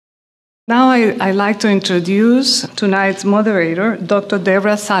Now I'd like to introduce tonight's moderator, Dr.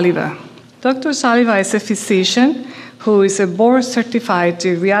 Deborah Saliba. Dr. Saliba is a physician who is a board-certified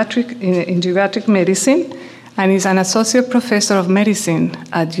in geriatric medicine and is an associate professor of medicine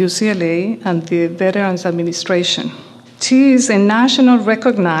at UCLA and the Veterans Administration. She is a nationally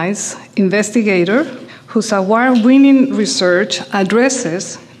recognized investigator whose award-winning research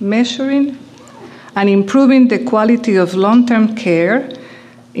addresses measuring and improving the quality of long-term care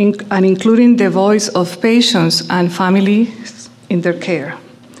and including the voice of patients and families in their care.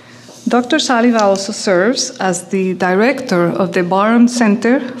 Dr. Saliba also serves as the director of the Barham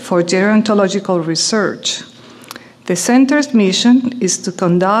Center for Gerontological Research. The center's mission is to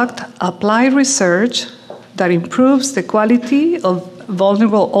conduct applied research that improves the quality of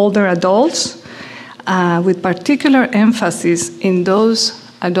vulnerable older adults, with particular emphasis in those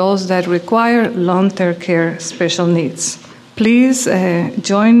adults that require long-term care special needs. Please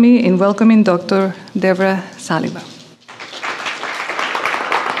join me in welcoming Dr. Deborah Saliba.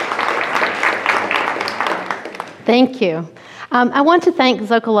 Thank you. I want to thank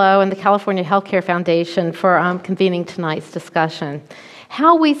Zocalo and the California Healthcare Foundation for convening tonight's discussion.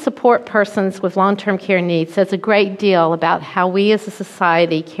 How we support persons with long-term care needs says a great deal about how we as a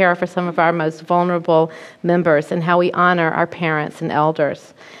society care for some of our most vulnerable members and how we honor our parents and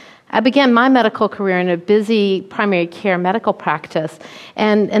elders. I began my medical career in a busy primary care medical practice,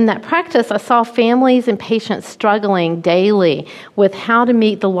 and in that practice I saw families and patients struggling daily with how to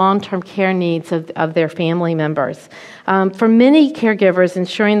meet the long-term care needs of their family members. For many caregivers,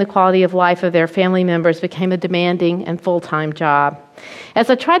 ensuring the quality of life of their family members became a demanding and full-time job. As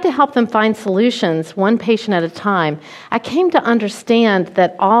I tried to help them find solutions, one patient at a time, I came to understand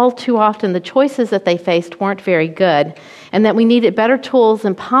that all too often the choices that they faced weren't very good, and that we needed better tools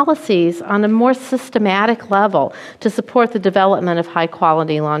and policies on a more systematic level to support the development of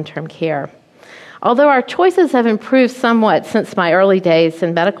high-quality long-term care. Although our choices have improved somewhat since my early days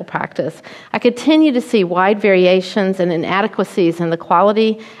in medical practice, I continue to see wide variations and inadequacies in the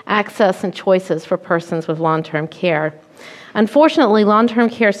quality, access, and choices for persons with long-term care. Unfortunately, long-term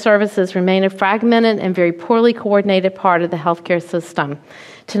care services remain a fragmented and very poorly coordinated part of the healthcare system.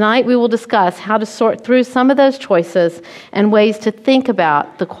 Tonight, we will discuss how to sort through some of those choices and ways to think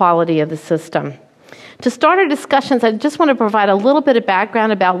about the quality of the system. To start our discussions, I just want to provide a little bit of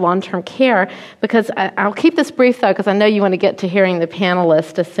background about long-term care, because I'll keep this brief, though, because I know you want to get to hearing the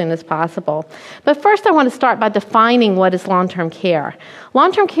panelists as soon as possible. But first, I want to start by defining what is long-term care.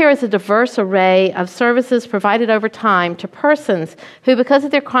 Long-term care is a diverse array of services provided over time to persons who, because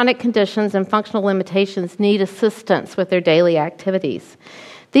of their chronic conditions and functional limitations, need assistance with their daily activities.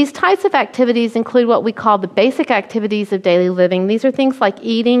 These types of activities include what we call the basic activities of daily living. These are things like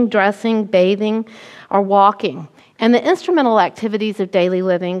eating, dressing, bathing, or walking. And the instrumental activities of daily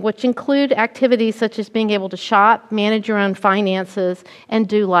living, which include activities such as being able to shop, manage your own finances, and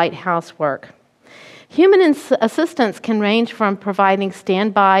do light housework. Human assistance can range from providing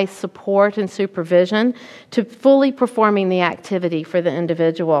standby support and supervision to fully performing the activity for the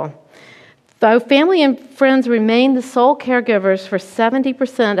individual. Though family and friends remain the sole caregivers for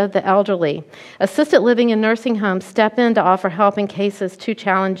 70% of the elderly, assisted living and nursing homes step in to offer help in cases too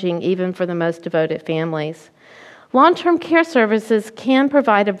challenging even for the most devoted families. Long-term care services can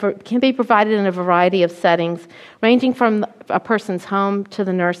be provided in a variety of settings, ranging from a person's home to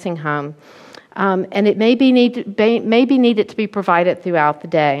the nursing home, and it may be needed to be provided throughout the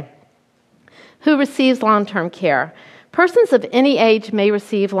day. Who receives long-term care? Persons of any age may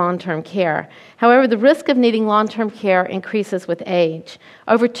receive long-term care. However, the risk of needing long-term care increases with age.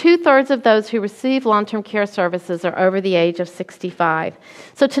 Over 2/3 of those who receive long-term care services are over the age of 65.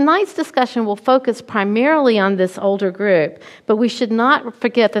 So tonight's discussion will focus primarily on this older group, but we should not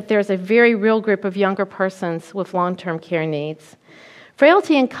forget that there's a very real group of younger persons with long-term care needs.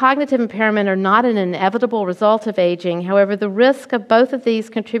 Frailty and cognitive impairment are not an inevitable result of aging. However, the risk of both of these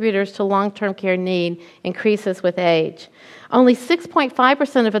contributors to long-term care need increases with age. Only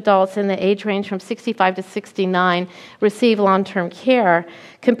 6.5% of adults in the age range from 65 to 69 receive long-term care,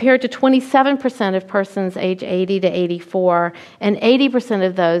 compared to 27% of persons age 80 to 84, and 80%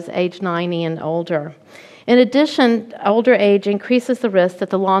 of those age 90 and older. In addition, older age increases the risk that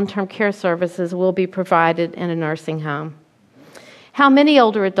the long-term care services will be provided in a nursing home. How many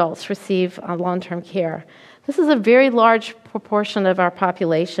older adults receive long-term care? This is a very large proportion of our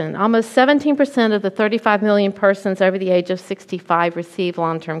population. Almost 17% of the 35 million persons over the age of 65 receive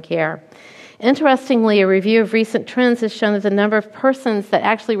long-term care. Interestingly, a review of recent trends has shown that the number of persons that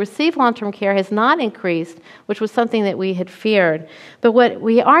actually receive long-term care has not increased, which was something that we had feared. But what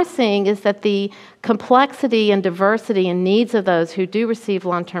we are seeing is that the complexity and diversity and needs of those who do receive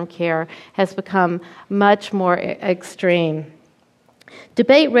long-term care has become much more extreme.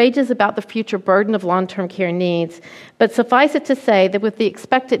 Debate rages about the future burden of long-term care needs, but suffice it to say that with the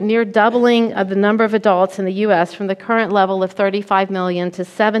expected near doubling of the number of adults in the U.S. from the current level of 35 million to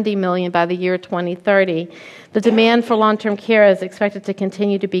 70 million by the year 2030, the demand for long-term care is expected to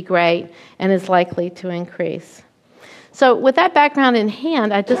continue to be great and is likely to increase. So with that background in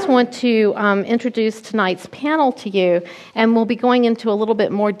hand, I just want to introduce tonight's panel to you, and we'll be going into a little bit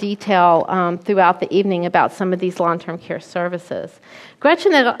more detail throughout the evening about some of these long-term care services.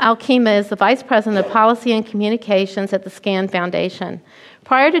 Gretchen Alkema is the Vice President of Policy and Communications at the SCAN Foundation.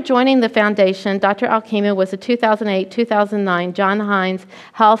 Prior to joining the foundation, Dr. Alkema was a 2008-2009 John Hines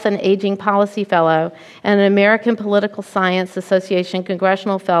Health and Aging Policy Fellow and an American Political Science Association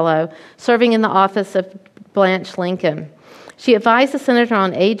Congressional Fellow, serving in the office of Blanche Lincoln. She advised the Senator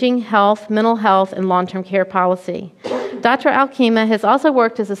on aging, health, mental health, and long-term care policy. Dr. Alkema has also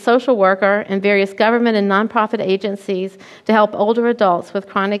worked as a social worker in various government and nonprofit agencies to help older adults with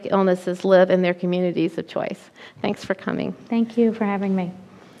chronic illnesses live in their communities of choice. Thanks for coming. Thank you for having me.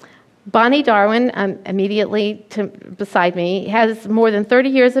 Bonnie Darwin, immediately beside me, has more than 30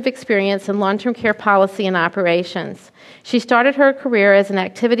 years of experience in long-term care policy and operations. She started her career as an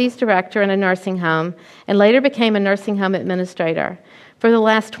activities director in a nursing home and later became a nursing home administrator. For the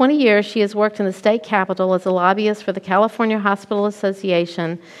last 20 years, she has worked in the state capitol as a lobbyist for the California Hospital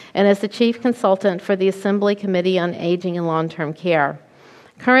Association and as the chief consultant for the Assembly Committee on Aging and Long-Term Care.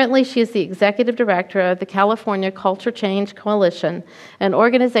 Currently, she is the executive director of the California Culture Change Coalition, an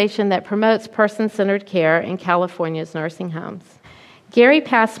organization that promotes person-centered care in California's nursing homes. Gary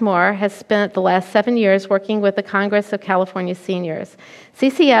Passmore has spent the last 7 years working with the Congress of California Seniors.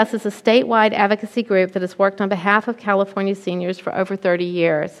 CCS is a statewide advocacy group that has worked on behalf of California seniors for over 30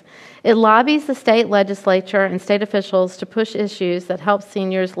 years. It lobbies the state legislature and state officials to push issues that help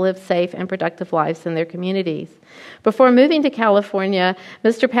seniors live safe and productive lives in their communities. Before moving to California,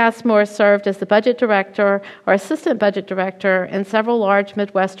 Mr. Passmore served as the budget director or assistant budget director in several large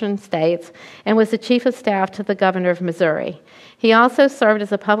Midwestern states and was the chief of staff to the governor of Missouri. He also served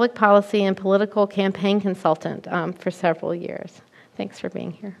as a public policy and political campaign consultant for several years. Thanks for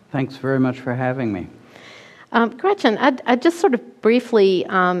being here. Thanks very much for having me. Gretchen, I just sort of briefly,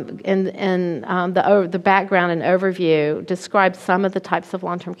 in the background and overview, describe some of the types of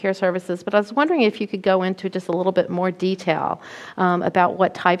long-term care services, but I was wondering if you could go into just a little bit more detail about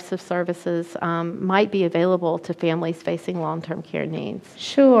what types of services might be available to families facing long-term care needs.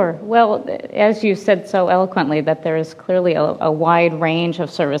 Sure. Well, as you said so eloquently, that there is clearly a wide range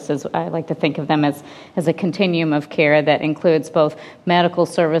of services. I like to think of them as a continuum of care that includes both medical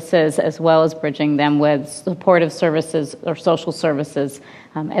services as well as bridging them with supportive services or social services,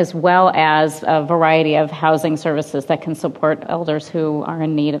 as well as a variety of housing services that can support elders who are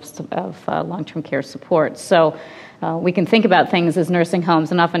in need of long-term care support. So we can think about things as nursing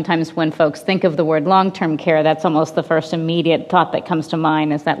homes, and oftentimes when folks think of the word long-term care, that's almost the first immediate thought that comes to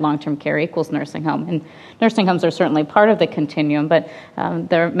mind, is that long-term care equals nursing home. And nursing homes are certainly part of the continuum, but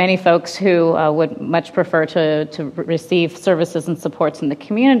there are many folks who would much prefer to receive services and supports in the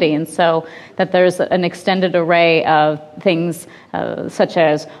community, and so that there's an extended array of things such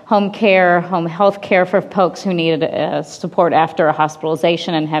as home care, home health care for folks who need support after a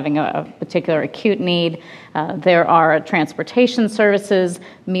hospitalization and having a particular acute need. There are transportation services,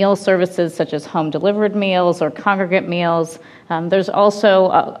 meal services such as home-delivered meals or congregate meals. There's also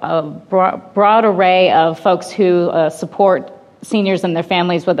a broad array of folks who support seniors and their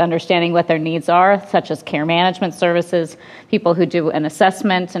families with understanding what their needs are, such as care management services, people who do an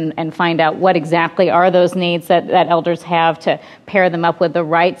assessment and find out what exactly are those needs that elders have to pair them up with the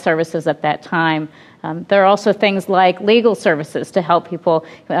right services at that time. There are also things like legal services to help people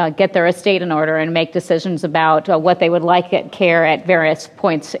get their estate in order and make decisions about what they would like at care at various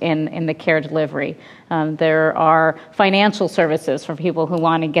points in the care delivery. There are financial services for people who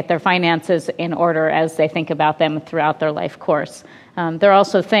want to get their finances in order as they think about them throughout their life course. There are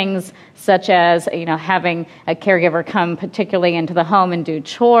also things such as, having a caregiver come particularly into the home and do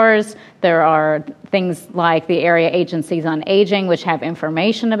chores. There are things like the area agencies on aging, which have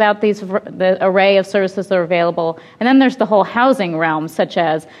information about the array of services that are available. And then there's the whole housing realm, such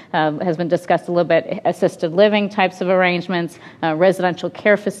as has been discussed a little bit, assisted living types of arrangements, residential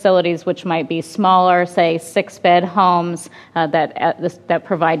care facilities, which might be smaller, say 6-bed homes that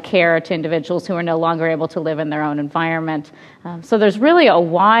provide care to individuals who are no longer able to live in their own environment. So there's really a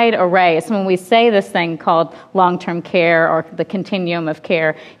wide array. So when we say this thing called long-term care or the continuum of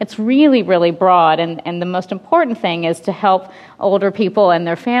care, it's really, really broad. And the most important thing is to help older people and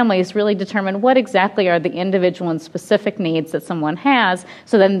their families really determine what exactly are the individual and specific needs that someone has,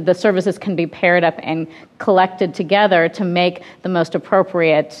 so then the services can be paired up and collected together to make the most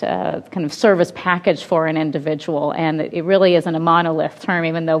appropriate kind of service package for an individual. And it really isn't a monolith term,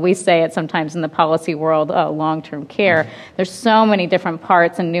 even though we say it sometimes in the policy world, long-term care. There's so many different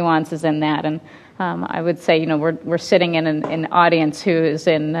parts and nuances in that. And I would say, we're sitting in an audience who is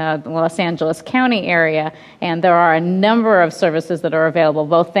in the Los Angeles County area, and there are a number of services that are available,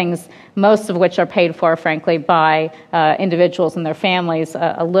 both things, most of which are paid for, frankly, by individuals and their families,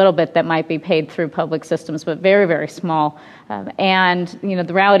 a little bit that might be paid through public systems, but very, very small. And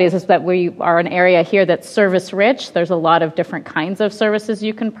the reality is that we are an area here that's service-rich. There's a lot of different kinds of services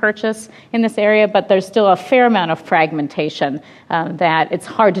you can purchase in this area, but there's still a fair amount of fragmentation that it's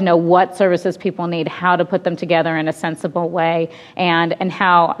hard to know what services people need, how to put them together in a sensible way, and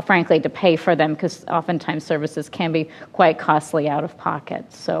how, frankly, to pay for them, because oftentimes services can be quite costly out of pocket.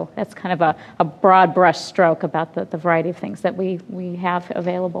 So that's kind of a broad brush stroke about the variety of things that we have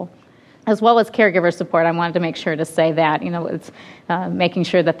available. As well as caregiver support, I wanted to make sure to say that, it's making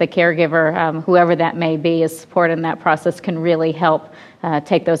sure that the caregiver, whoever that may be, is supported in that process, can really help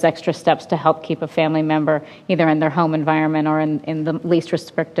take those extra steps to help keep a family member either in their home environment or in the least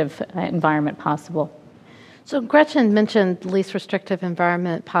restrictive environment possible. So Gretchen mentioned least restrictive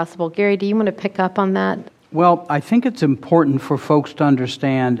environment possible. Gary, do you want to pick up on that? Well, I think it's important for folks to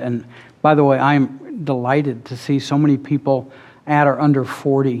understand, and by the way, I'm delighted to see so many people at or under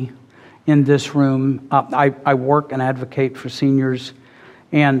 40 in this room. I work and advocate for seniors,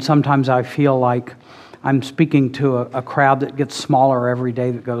 and sometimes I feel like I'm speaking to a crowd that gets smaller every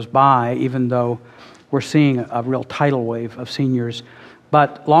day that goes by, even though we're seeing a real tidal wave of seniors.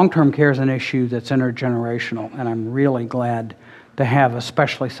 But long-term care is an issue that's intergenerational, and I'm really glad to have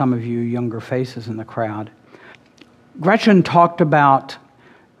especially some of you younger faces in the crowd. Gretchen talked about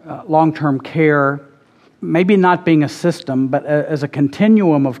long-term care maybe not being a system, but as a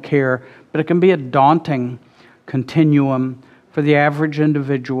continuum of care, but it can be a daunting continuum for the average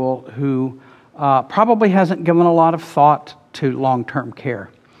individual who probably hasn't given a lot of thought to long-term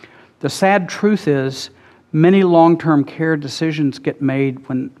care. The sad truth is many long-term care decisions get made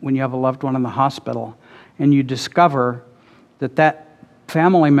when you have a loved one in the hospital and you discover that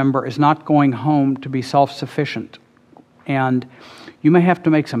family member is not going home to be self-sufficient. And you may have to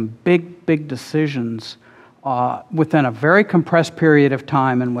make some big decisions within a very compressed period of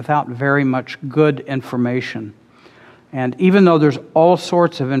time and without very much good information. And even though there's all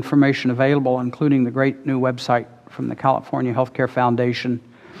sorts of information available, including the great new website from the California Healthcare Foundation,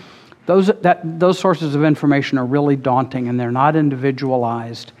 those sources of information are really daunting and they're not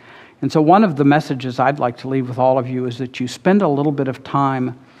individualized. And so one of the messages I'd like to leave with all of you is that you spend a little bit of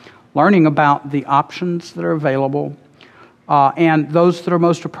time learning about the options that are available, and those that are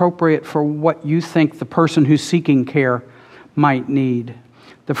most appropriate for what you think the person who's seeking care might need.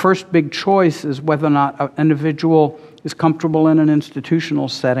 The first big choice is whether or not an individual is comfortable in an institutional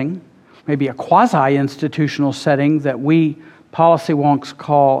setting, maybe a quasi-institutional setting that we policy wonks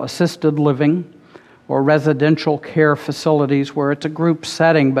call assisted living or residential care facilities, where it's a group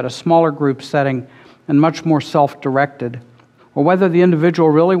setting, but a smaller group setting and much more self-directed, or whether the individual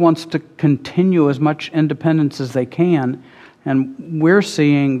really wants to continue as much independence as they can. And we're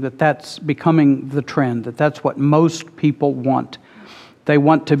seeing that that's becoming the trend, that's what most people want. They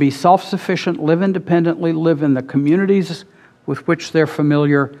want to be self-sufficient, live independently, live in the communities with which they're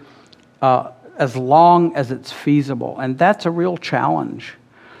familiar as long as it's feasible. And that's a real challenge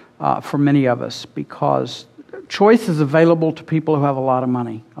for many of us, because choice is available to people who have a lot of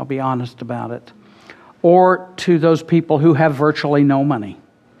money, I'll be honest about it, or to those people who have virtually no money.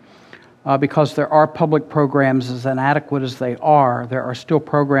 Because there are public programs, as inadequate as they are, there are still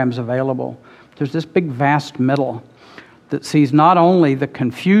programs available. There's this big, vast middle that sees not only the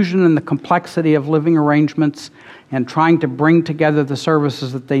confusion and the complexity of living arrangements and trying to bring together the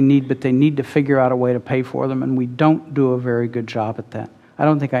services that they need, but they need to figure out a way to pay for them, and we don't do a very good job at that. I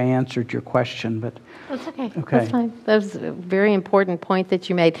don't think I answered your question, but... That's okay. That's fine. That was a very important point that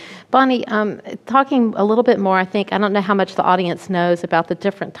you made. Bonnie, talking a little bit more, I don't know how much the audience knows about the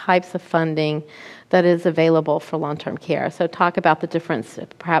different types of funding that is available for long-term care. So talk about the difference,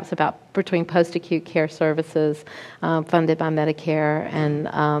 perhaps between post-acute care services funded by Medicare and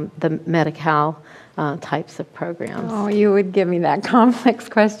the Medi-Cal types of programs. Oh, you would give me that complex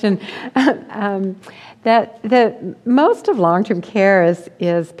question. That most of long-term care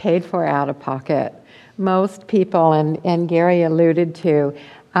is paid for out of pocket, most people, and Gary alluded to,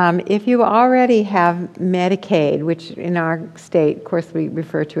 if you already have Medicaid, which in our state, of course, we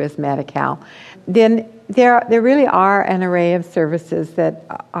refer to as Medi-Cal, then there really are an array of services that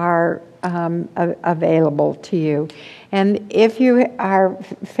are available to you. And if you are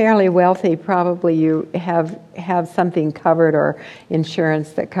fairly wealthy, probably you have something covered or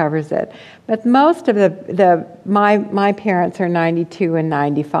insurance that covers it. But most of my parents are 92 and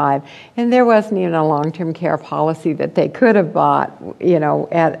 95, and there wasn't even a long-term care policy that they could have bought,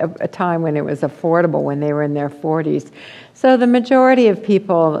 at a time when it was affordable, when they were in their 40s. So the majority of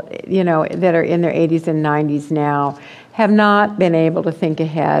people, that are in their 80s and 90s now have not been able to think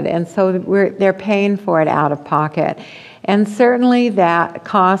ahead, and so they're paying for it out of pocket. And certainly that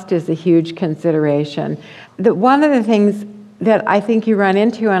cost is a huge consideration. One of the things that I think you run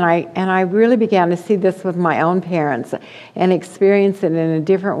into, and I really began to see this with my own parents and experience it in a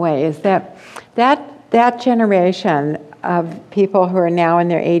different way, is that generation of people who are now in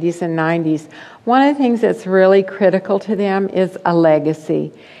their 80s and 90s, one of the things that's really critical to them is a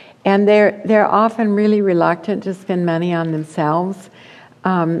legacy. And they're often really reluctant to spend money on themselves.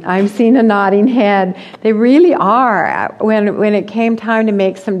 I'm seeing a nodding head. They really are. When it came time to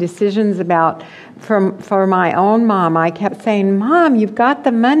make some decisions for my own mom, I kept saying, "Mom, you've got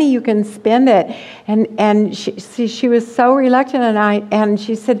the money, you can spend it." And she was so reluctant, and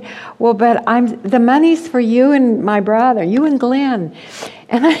she said, "Well, but the money's for you and my brother, you and Glenn."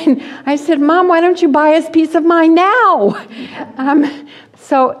 And I said, "Mom, why don't you buy us peace of mind now?"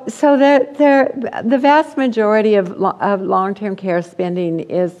 So the vast majority of long-term care spending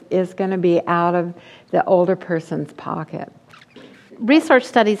is going to be out of the older person's pocket. Research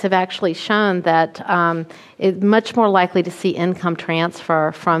studies have actually shown that it's much more likely to see income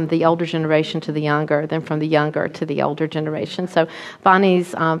transfer from the older generation to the younger than from the younger to the older generation. So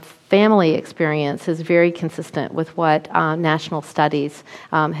Bonnie's family experience is very consistent with what national studies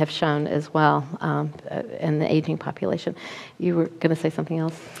have shown as well in the aging population. You were going to say something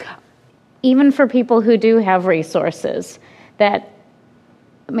else? Even for people who do have resources,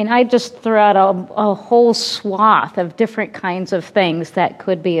 I just threw out a whole swath of different kinds of things that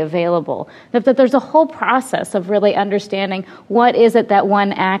could be available. That there's a whole process of really understanding what is it that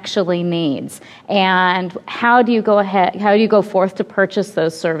one actually needs, and how do you go forth to purchase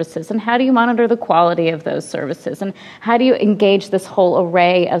those services, and how do you monitor the quality of those services, and how do you engage this whole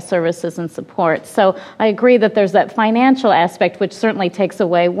array of services and support. So I agree that there's that financial aspect, which certainly takes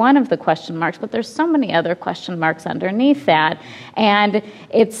away one of the question marks, but there's so many other question marks underneath that, and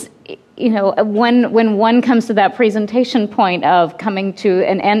it's, when one comes to that presentation point of coming to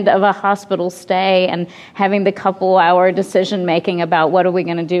an end of a hospital stay and having the couple-hour decision-making about what are we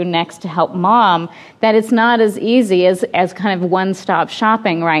going to do next to help mom, that it's not as easy as kind of one-stop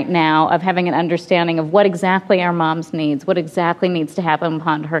shopping right now of having an understanding of what exactly our mom's needs, what exactly needs to happen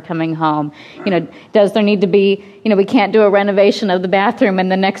upon her coming home. Does there need to be, we can't do a renovation of the bathroom in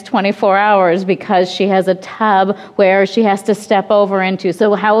the next 24 hours because she has a tub where she has to step over into.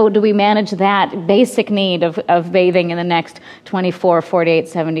 So how do we manage that basic need of bathing in the next 24, 48,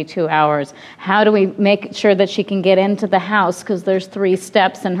 72 hours? How do we make sure that she can get into the house because there's 3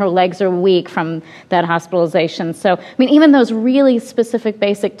 steps and her legs are weak from that hospitalization? So, even those really specific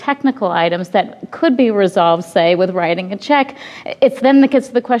basic technical items that could be resolved, say, with writing a check, it's then that gets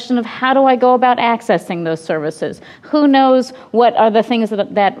to the question of how do I go about accessing those services? Who knows what are the things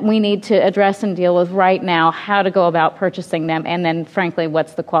that we need to address and deal with right now, how to go about purchasing them, and then, frankly,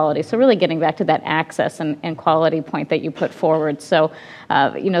 what's the quality? So really getting back to that access and quality point that you put forward. So,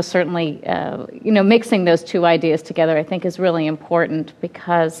 certainly, mixing those two ideas together, I think, is really important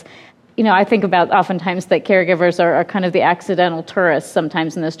because, I think about oftentimes that caregivers are kind of the accidental tourists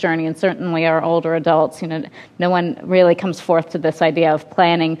sometimes in this journey, and certainly our older adults, no one really comes forth to this idea of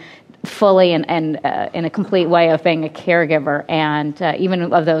planning fully and in a complete way of being a caregiver. And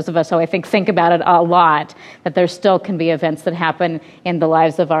even of those of us who I think about it a lot, that there still can be events that happen in the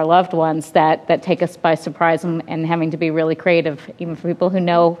lives of our loved ones that take us by surprise, and having to be really creative, even for people who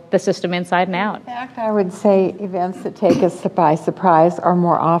know the system inside and out. In fact, I would say events that take us by surprise are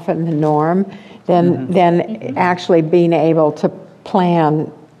more often the norm than actually being able to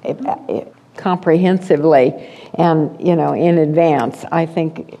plan comprehensively and in advance. I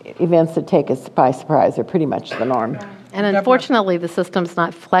think events that take us by surprise are pretty much the norm. And unfortunately, the system's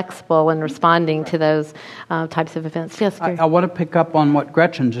not flexible in responding to those types of events. Yes, Gary? I want to pick up on what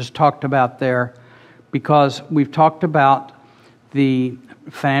Gretchen just talked about there, because we've talked about the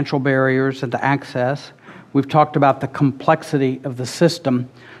financial barriers and the access. We've talked about the complexity of the system,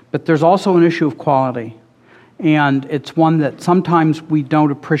 but there's also an issue of quality. And it's one that sometimes we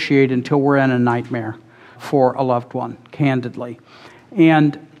don't appreciate until we're in a nightmare. for a loved one, candidly.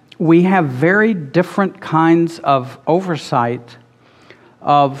 And we have very different kinds of oversight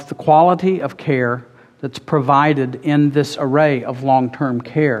of the quality of care that's provided in this array of long-term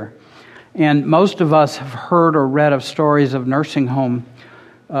care. And most of us have heard or read of stories of nursing home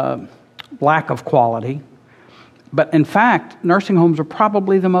lack of quality. But in fact, nursing homes are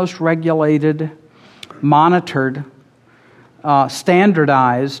probably the most regulated, monitored,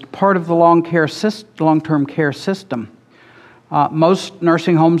 standardized part of the long-term care system. Most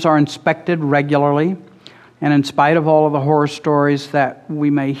nursing homes are inspected regularly, and in spite of all of the horror stories that we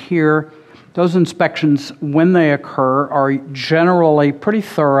may hear, those inspections, when they occur, are generally pretty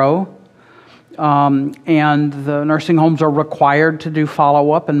thorough, and the nursing homes are required to do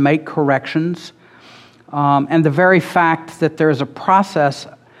follow-up and make corrections. And the very fact that there is a process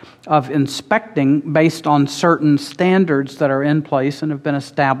of inspecting based on certain standards that are in place and have been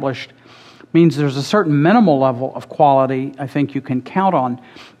established means there's a certain minimal level of quality I think you can count on.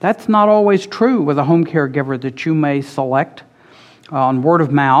 That's not always true with a home care giver that you may select on word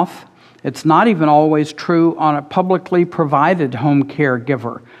of mouth. It's not even always true on a publicly provided home care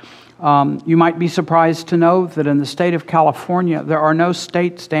giver. You might be surprised to know that in the state of California, there are no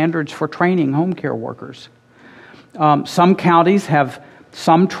state standards for training home care workers. Some counties have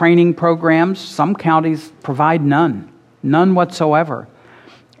some training programs. Some counties provide none whatsoever.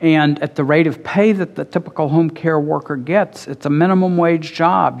 And at the rate of pay that the typical home care worker gets, it's a minimum wage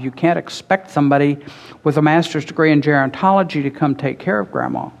job. You can't expect somebody with a master's degree in gerontology to come take care of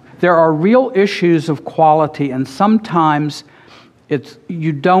grandma. There are real issues of quality, and sometimes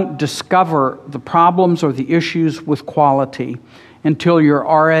you don't discover the problems or the issues with quality until you're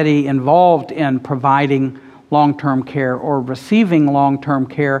already involved in providing long-term care or receiving long-term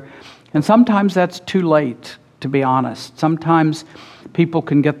care. And sometimes that's too late, to be honest. Sometimes people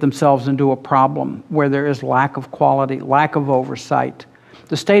can get themselves into a problem where there is lack of quality, lack of oversight.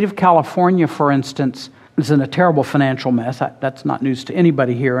 The state of California, for instance, is in a terrible financial mess. That's not news to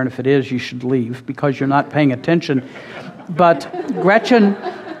anybody here, and if it is, you should leave because you're not paying attention. But Gretchen,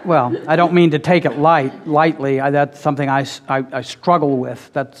 well, I don't mean to take it lightly. That's something I struggle with.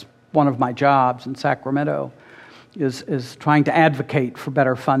 That's one of my jobs in Sacramento, is trying to advocate for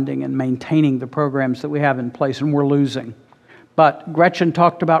better funding and maintaining the programs that we have in place, and we're losing. But Gretchen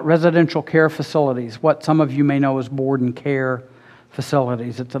talked about residential care facilities, what some of you may know as board and care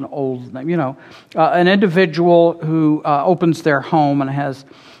facilities. It's an old name, an individual who opens their home and has,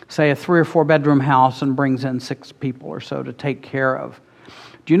 say, a 3 or 4 bedroom house and brings in 6 people or so to take care of.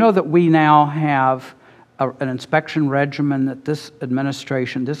 Do you know that we now have an inspection regimen that this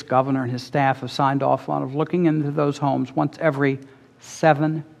administration, this governor and his staff have signed off on, of looking into those homes once every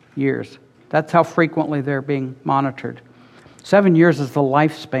 7 years? That's how frequently they're being monitored. 7 years is the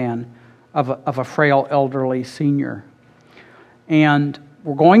lifespan of a frail elderly senior. And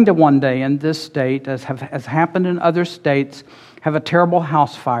we're going to one day in this state, as has happened in other states, have a terrible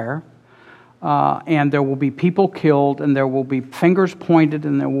house fire, and there will be people killed, and there will be fingers pointed,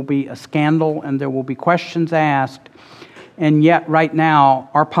 and there will be a scandal, and there will be questions asked. And yet, right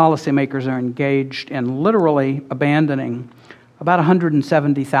now, our policymakers are engaged in literally abandoning about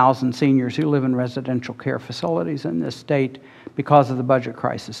 170,000 seniors who live in residential care facilities in this state because of the budget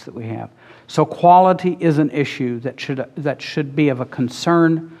crisis that we have. So quality is an issue that should be of a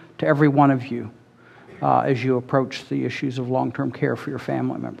concern to every one of you as you approach the issues of long-term care for your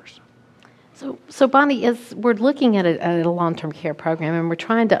family members. So Bonnie, as we're looking at a long-term care program and we're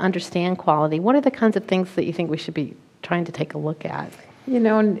trying to understand quality, what are the kinds of things that you think we should be trying to take a look at?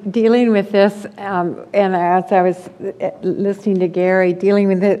 Dealing with this, and as I was listening to Gary, dealing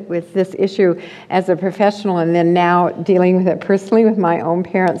with this issue as a professional, and then now dealing with it personally with my own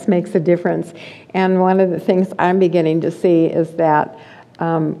parents makes a difference. And one of the things I'm beginning to see is that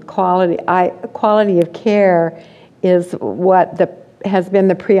quality of care is what has been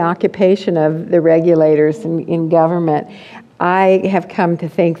the preoccupation of the regulators in government. I have come to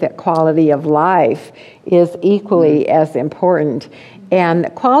think that quality of life is equally as important.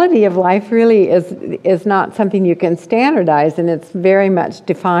 And quality of life really is not something you can standardize, and it's very much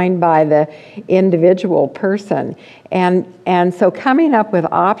defined by the individual person. And so coming up with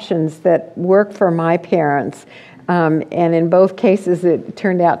options that work for my parents, and in both cases it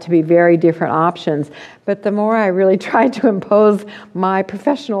turned out to be very different options. But the more I really tried to impose my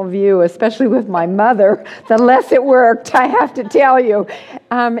professional view, especially with my mother, the less it worked, I have to tell you.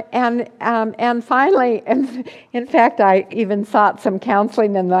 And finally, in fact, I even sought some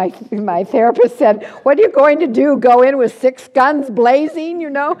counseling, and my therapist said, "What are you going to do, go in with 6 guns blazing,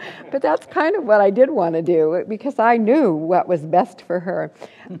 But that's kind of what I did want to do, because I knew what was best for her.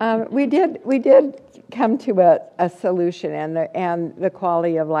 We did come to a solution, and the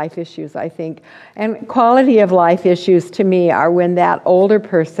quality of life issues, I think. And quality of life issues to me are when that older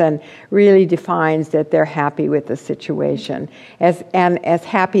person really defines that they're happy with the situation, as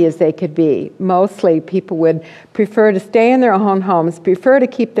happy as they could be. Mostly people would prefer to stay in their own homes, prefer to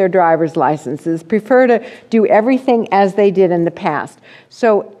keep their driver's licenses, prefer to do everything as they did in the past.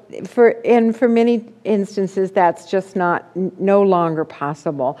 So for many instances, that's just no longer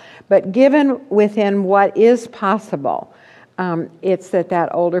possible. But given within what is possible, it's that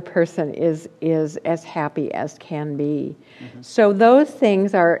older person is as happy as can be. Mm-hmm. So those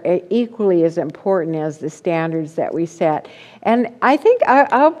things are equally as important as the standards that we set. And I think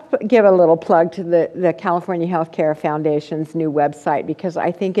I'll give a little plug to the California Healthcare Foundation's new website, because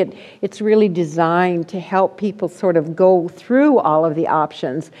I think it's really designed to help people sort of go through all of the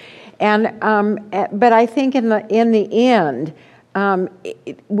options. And but I think in the end,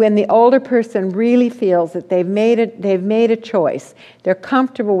 when the older person really feels that they've made a choice, they're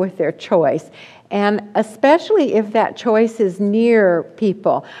comfortable with their choice, and especially if that choice is near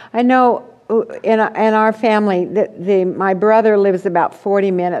people. I know in our family, my brother lives about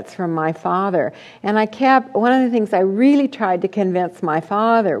 40 minutes from my father, and one of the things I really tried to convince my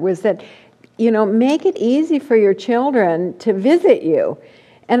father was that, make it easy for your children to visit you.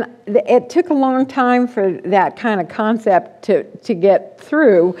 And it took a long time for that kind of concept to get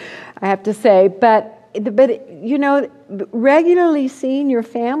through, I have to say. But regularly seeing your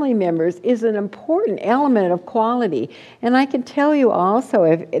family members is an important element of quality. And I can tell you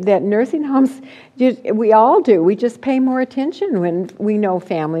also that nursing homes, we all do. We just pay more attention when we know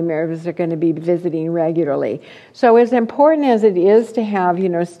family members are going to be visiting regularly. So as important as it is to have,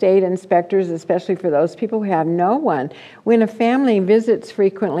 state inspectors, especially for those people who have no one, when a family visits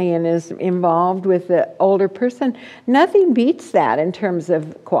frequently and is involved with the older person, nothing beats that in terms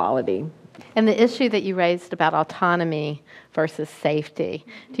of quality. And the issue that you raised about autonomy versus safety,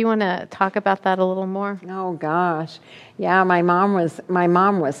 do you want to talk about that a little more? Oh gosh, yeah. My mom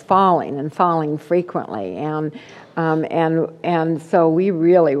was falling frequently, and so we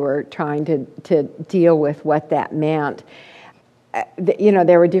really were trying to deal with what that meant.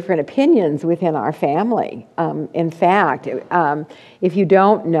 There were different opinions within our family. In fact, if you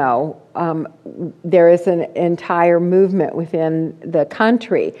don't know, there is an entire movement within the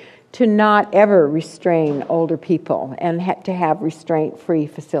country to not ever restrain older people, and to have restraint-free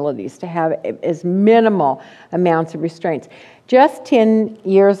facilities, to have as minimal amounts of restraints. Just 10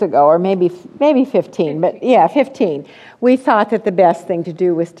 years ago, or maybe 15, but yeah, 15, we thought that the best thing to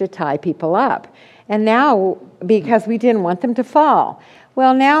do was to tie people up. And now, because we didn't want them to fall.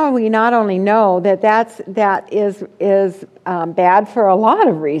 Well, now we not only know that is bad for a lot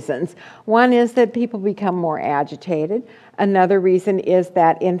of reasons. One is that people become more agitated. Another reason is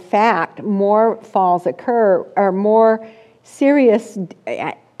that, in fact, more falls occur, or more serious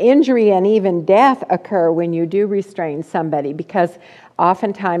injury and even death occur when you do restrain somebody, because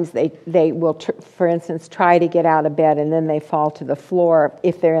oftentimes they will, for instance, try to get out of bed and then they fall to the floor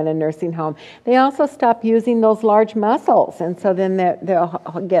if they're in a nursing home. They also stop using those large muscles, and so then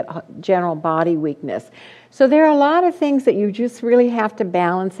they'll get general body weakness. So there are a lot of things that you just really have to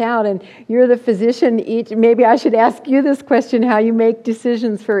balance out, and you're the physician. Maybe I should ask you this question: how you make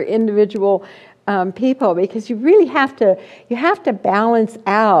decisions for individual people, because you really have to balance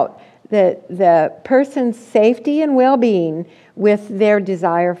out the person's safety and well-being with their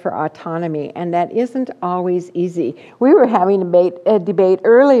desire for autonomy, and that isn't always easy. We were having a debate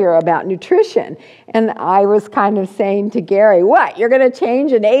earlier about nutrition, and I was kind of saying to Gary, what, you're going to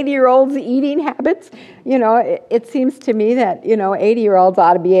change an 80-year-old's eating habits? It seems to me that, 80-year-olds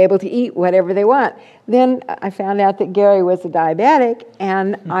ought to be able to eat whatever they want. Then I found out that Gary was a diabetic,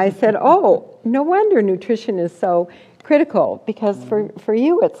 and I said, oh, no wonder nutrition is so critical, because for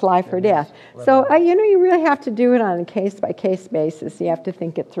you it's life or death. So you really have to do it on a case-by-case basis. You have to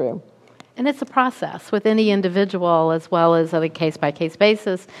think it through. And it's a process with any individual, as well as on a case-by-case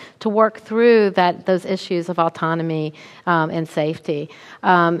basis, to work through those issues of autonomy and safety.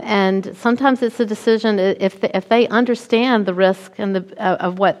 And sometimes it's a decision, if they understand the risk and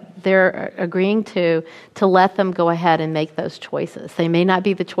of what they're agreeing to let them go ahead and make those choices. They may not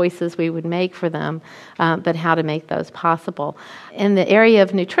be the choices we would make for them, but how to make those possible. In the area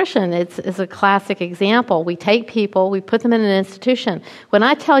of nutrition, it's a classic example. We take people, we put them in an institution. When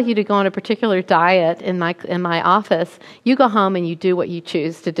I tell you to go on a particular particular diet in my office, you go home and you do what you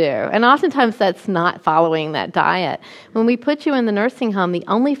choose to do. And oftentimes that's not following that diet. When we put you in the nursing home, the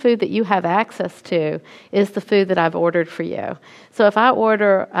only food that you have access to is the food that I've ordered for you. So if I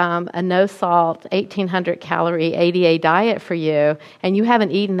order a no-salt, 1,800 calorie ADA diet for you, and you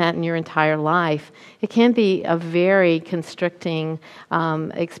haven't eaten that in your entire life, it can be a very constricting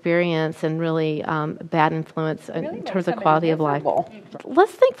experience and really bad influence in terms of quality of life.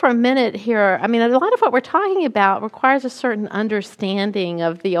 Let's think for a minute here. I mean, a lot of what we're talking about requires a certain understanding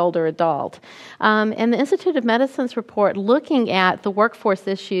of the older adult. And the Institute of Medicine's report looking at the workforce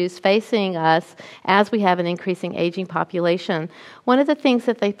issues facing us as we have an increasing aging population, one of the things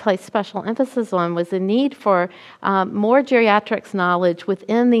that they placed special emphasis on was the need for more geriatrics knowledge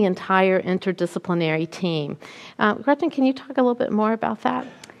within the entire interdisciplinary team. Gretchen, can you talk a little bit more about that?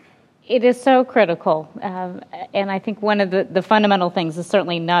 It is so critical, and I think one of the fundamental things is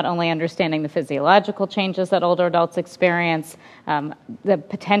certainly not only understanding the physiological changes that older adults experience, the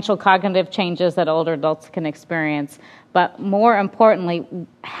potential cognitive changes that older adults can experience, but more importantly,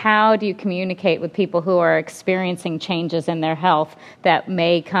 how do you communicate with people who are experiencing changes in their health that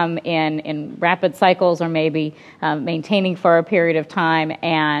may come in rapid cycles or maybe maintaining for a period of time,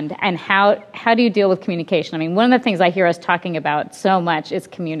 and how do you deal with communication? I mean, one of the things I hear us talking about so much is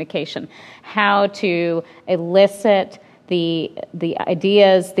communication, how to elicit the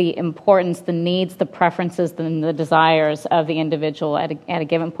ideas, the importance, the needs, the preferences, the desires of the individual at a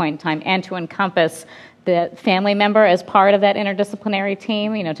given point in time, and to encompass the family member as part of that interdisciplinary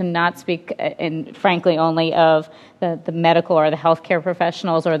team, to not speak, frankly, only of the medical or the healthcare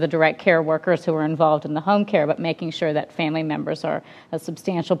professionals or the direct care workers who are involved in the home care, but making sure that family members are a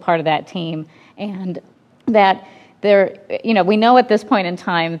substantial part of that team, and that we know at this point in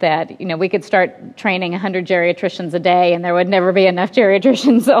time that, we could start training 100 geriatricians a day, and there would never be enough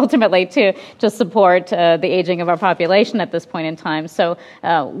geriatricians ultimately to support the aging of our population at this point in time. So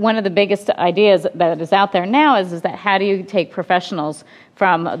one of the biggest ideas that is out there now is that how do you take professionals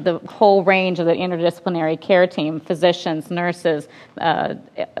from the whole range of the interdisciplinary care team, physicians, nurses,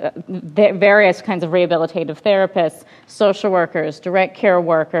 various kinds of rehabilitative therapists, social workers, direct care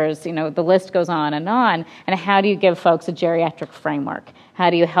workers, the list goes on, and how do you give folks a geriatric framework? How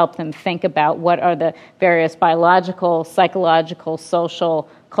do you help them think about what are the various biological, psychological, social,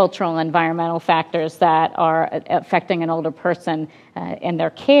 cultural, environmental factors that are affecting an older person in their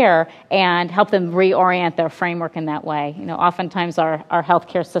care, and help them reorient their framework in that way. Oftentimes our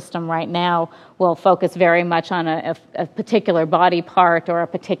healthcare system right now will focus very much on a particular body part or a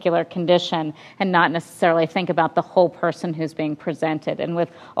particular condition, and not necessarily think about the whole person who's being presented. And with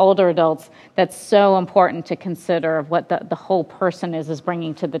older adults, that's so important to consider what the whole person is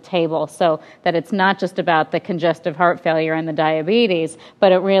bringing to the table, so that it's not just about the congestive heart failure and the diabetes,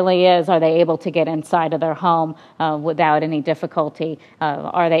 but it really is, are they able to get inside of their home without any difficulty?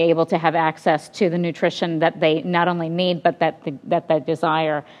 Are they able to have access to the nutrition that they not only need, but that they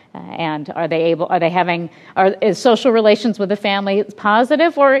desire? And is social relations with the family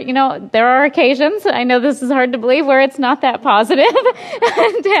positive? Or, there are occasions, I know this is hard to believe, where it's not that positive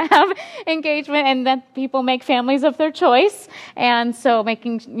to have engagement, and that people make families of their choice. And so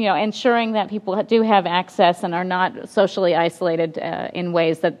ensuring that people do have access and are not socially isolated in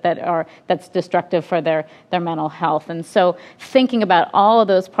ways that's destructive for their mental health. And so thinking about all of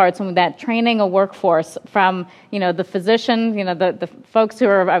those parts, and that training a workforce from, the physician, the folks who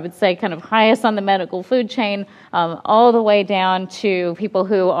are, I would say, kind of highest on the medical food chain, all the way down to people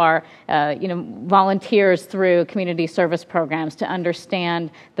who are, volunteers through community service programs, to understand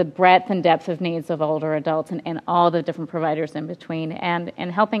the breadth and depth of needs of older adults, and all the different providers in between,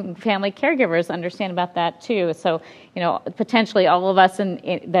 and helping family caregivers understand about that too. So, potentially all of us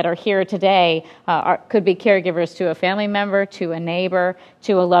that are here today could be caregivers to a family member, to a neighbor,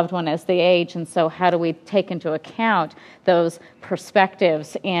 to a loved one as they age. And so how do we take into account those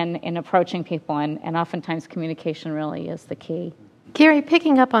perspectives in approaching people? And oftentimes communication really is the key. Gary,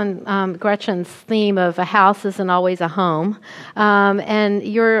 picking up on Gretchen's theme of a house isn't always a home, and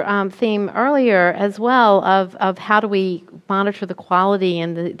your theme earlier as well of how do we monitor the quality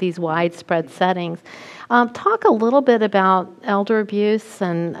in these widespread settings. Talk a little bit about elder abuse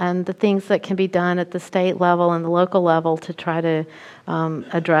and the things that can be done at the state level and the local level to try to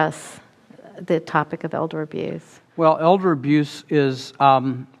address the topic of elder abuse. Well, elder abuse is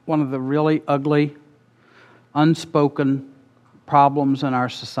one of the really ugly, unspoken problems in our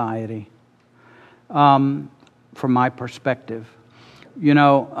society, from my perspective.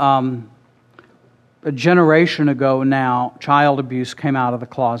 A generation ago now, child abuse came out of the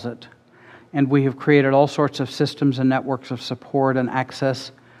closet, and we have created all sorts of systems and networks of support and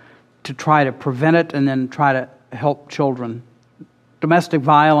access to try to prevent it and then try to help children. Domestic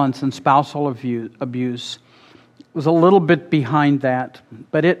violence and spousal abuse was a little bit behind that,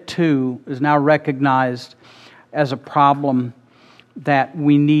 but it too is now recognized as a problem that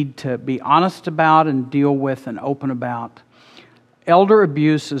we need to be honest about and deal with and open about. Elder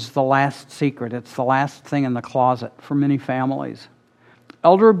abuse is the last secret. It's the last thing in the closet for many families.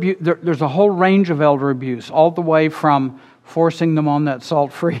 Elder abuse, there's a whole range of elder abuse, all the way from forcing them on that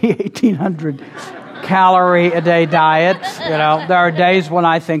salt-free 1,800 calorie a day diet. There are days when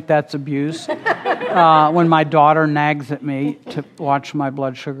I think that's abuse. When my daughter nags at me to watch my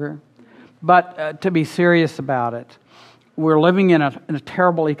blood sugar. But to be serious about it, we're living in a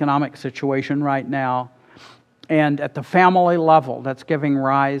terrible economic situation right now. And at the family level, that's giving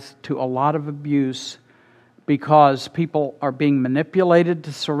rise to a lot of abuse because people are being manipulated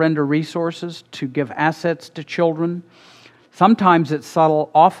to surrender resources, to give assets to children. Sometimes it's subtle,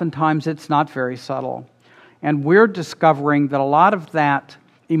 oftentimes it's not very subtle. And we're discovering that a lot of that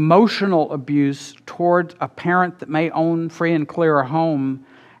emotional abuse toward a parent that may own free and clear a home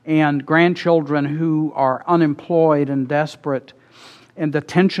and grandchildren who are unemployed and desperate, and the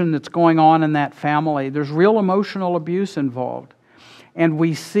tension that's going on in that family, there's real emotional abuse involved. And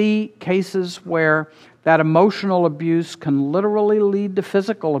we see cases where that emotional abuse can literally lead to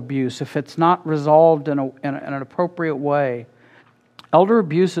physical abuse if it's not resolved in an appropriate way. Elder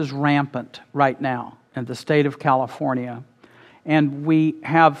abuse is rampant right now in the state of California. And we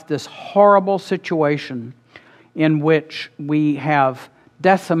have this horrible situation in which we have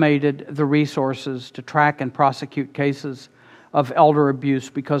decimated the resources to track and prosecute cases of elder abuse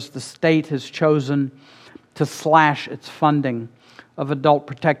because the state has chosen to slash its funding of adult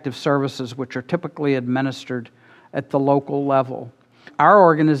protective services, which are typically administered at the local level. Our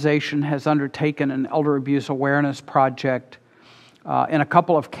organization has undertaken an elder abuse awareness project in a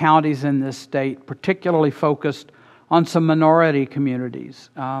couple of counties in this state, particularly focused on some minority communities.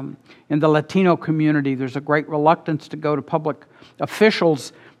 In the Latino community, there's a great reluctance to go to public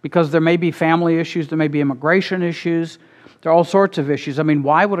officials because there may be family issues, there may be immigration issues, there are all sorts of issues. I mean,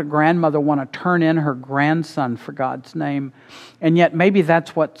 why would a grandmother want to turn in her grandson, for God's name? And yet maybe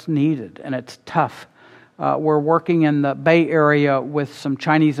that's what's needed, and it's tough. We're working in the Bay Area with some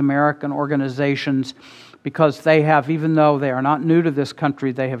Chinese American organizations because they have, even though they are not new to this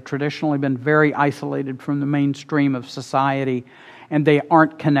country, they have traditionally been very isolated from the mainstream of society, and they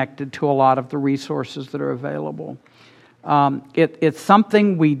aren't connected to a lot of the resources that are available. It's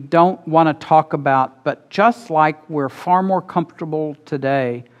something we don't want to talk about, but just like we're far more comfortable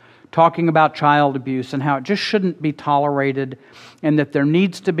today talking about child abuse and how it just shouldn't be tolerated, and that there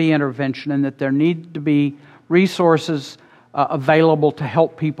needs to be intervention, and that there need to be resources available to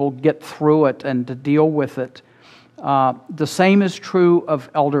help people get through it and to deal with it. The same is true of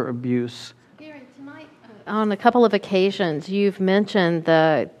elder abuse. Gary, tonight, on a couple of occasions, you've mentioned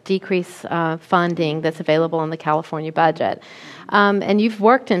the decreased funding that's available in the California budget. And you've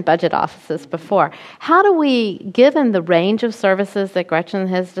worked in budget offices before. How do we, given the range of services that Gretchen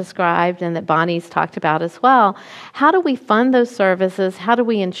has described and that Bonnie's talked about as well, how do we fund those services? How do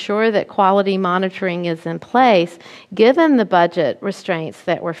we ensure that quality monitoring is in place, given the budget restraints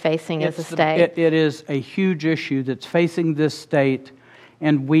that we're facing as a state? It is a huge issue that's facing this state,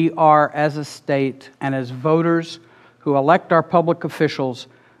 and we are, as a state and as voters who elect our public officials,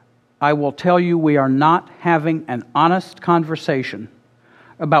 I will tell you we are not having an honest conversation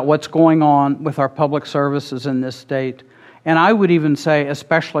about what's going on with our public services in this state. And I would even say,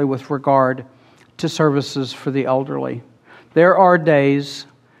 especially with regard to services for the elderly. There are days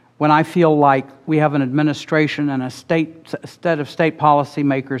when I feel like we have an administration and a set of state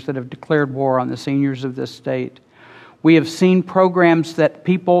policymakers that have declared war on the seniors of this state. We have seen programs that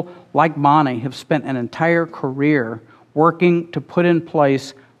people like Bonnie have spent an entire career working to put in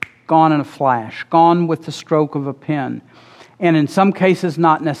place, gone in a flash, gone with the stroke of a pen. And in some cases,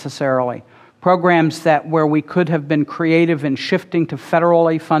 not necessarily. Programs that where we could have been creative in shifting to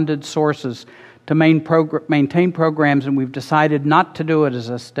federally funded sources to maintain programs, and we've decided not to do it as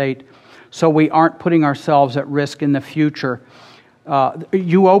a state, so we aren't putting ourselves at risk in the future.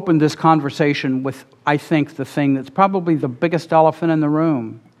 You opened this conversation with, I think, the thing that's probably the biggest elephant in the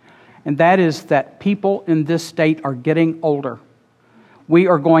room, and that is that people in this state are getting older. We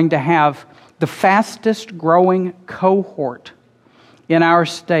are going to have the fastest growing cohort in our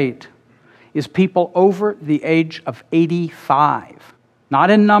state is people over the age of 85. Not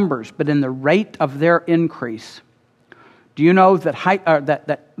in numbers, but in the rate of their increase. Do you know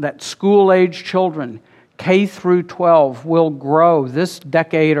that school-age children, K through 12, will grow this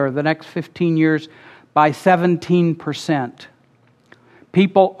decade or the next 15 years by 17%?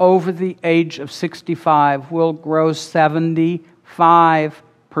 People over the age of 65 will grow 75%.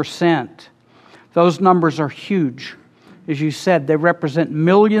 Those numbers are huge. As you said, they represent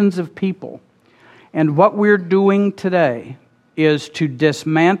millions of people. And what we're doing today is to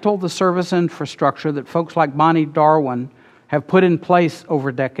dismantle the service infrastructure that folks like Bonnie Darwin have put in place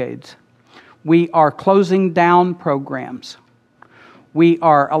over decades. We are closing down programs. We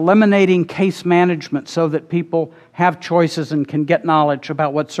are eliminating case management so that people have choices and can get knowledge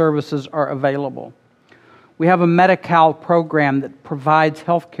about what services are available. We have a Medi-Cal program that provides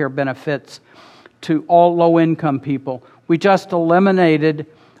health care benefits to all low-income people. We just eliminated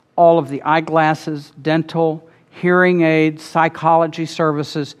all of the eyeglasses, dental, hearing aids, psychology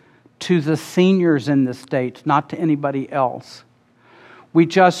services to the seniors in the state, not to anybody else. We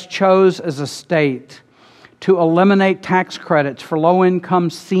just chose as a state to eliminate tax credits for low-income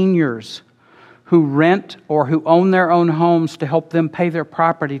seniors who rent or who own their own homes to help them pay their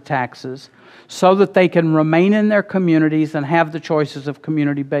property taxes so that they can remain in their communities and have the choices of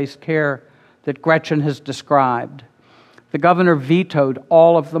community-based care that Gretchen has described. The governor vetoed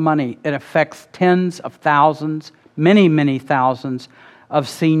all of the money. It affects tens of thousands, many, many thousands of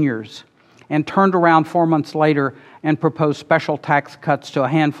seniors, and turned around 4 months later and proposed special tax cuts to a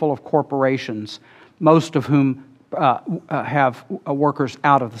handful of corporations, most of whom have workers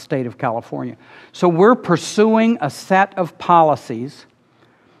out of the state of California. So we're pursuing a set of policies,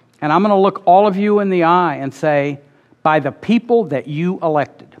 and I'm going to look all of you in the eye and say, by the people that you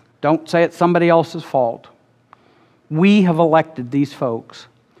elected, don't say it's somebody else's fault. We have elected these folks,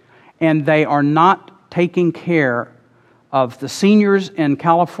 and they are not taking care of the seniors in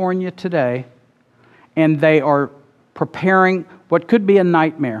California today, and they are preparing what could be a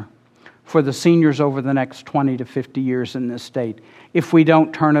nightmare for the seniors over the next 20 to 50 years in this state if we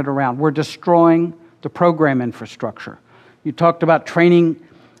don't turn it around. We're destroying the program infrastructure. You talked about training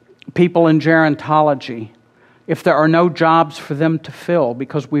people in gerontology. If there are no jobs for them to fill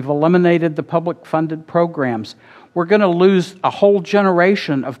because we've eliminated the public-funded programs, we're going to lose a whole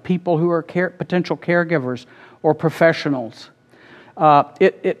generation of people who are potential caregivers or professionals.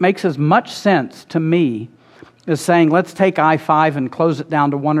 It makes as much sense to me as saying, let's take I-5 and close it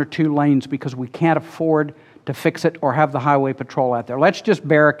down to 1 or 2 lanes because we can't afford to fix it or have the highway patrol out there. Let's just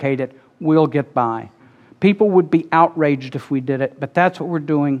barricade it. We'll get by. People would be outraged if we did it, but that's what we're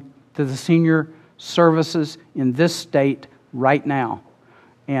doing to the senior services in this state right now.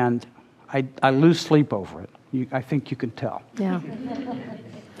 And I lose sleep over it. I think you can tell. Yeah.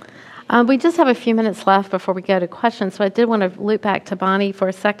 We just have a few minutes left before we go to questions, so I did want to loop back to Bonnie for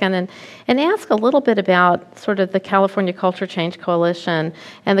a second and ask a little bit about sort of the California Culture Change Coalition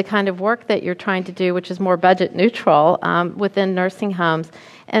and the kind of work that you're trying to do, which is more budget neutral within nursing homes.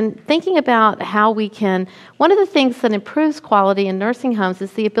 And thinking about how we can, one of the things that improves quality in nursing homes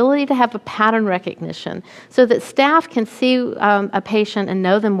is the ability to have a pattern recognition so that staff can see a patient and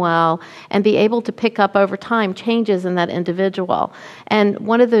know them well and be able to pick up over time changes in that individual. And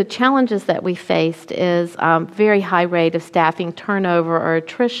one of the challenges that we faced is very high rate of staffing turnover or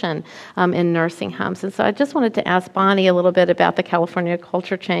attrition in nursing homes. And so I just wanted to ask Bonnie a little bit about the California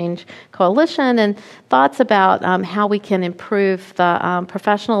Culture Change Coalition and thoughts about how we can improve the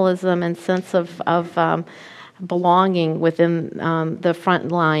professionalism and sense of belonging within the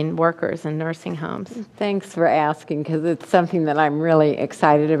frontline workers in nursing homes. Thanks for asking, because it's something that I'm really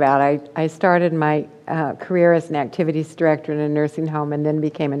excited about. I started my career as an activities director in a nursing home and then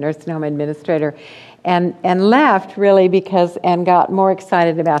became a nursing home administrator and left really and got more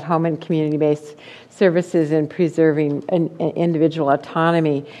excited about home and community-based services and preserving individual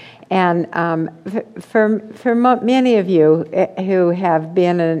autonomy. And for many of you who have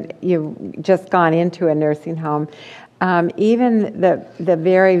you've just gone into a nursing home, even the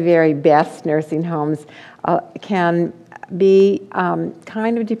very, very best nursing homes can be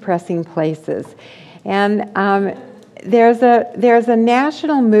kind of depressing places. And there's a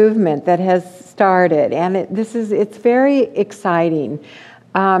national movement that has started, and it's very exciting.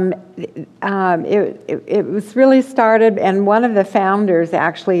 It was really started, and one of the founders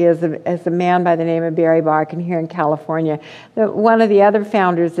actually is a man by the name of Barry Barkin here in California. One of the other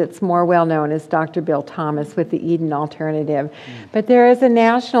founders that's more well known is Dr. Bill Thomas with the Eden Alternative. But there is a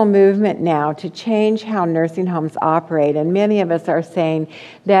national movement now to change how nursing homes operate, and many of us are saying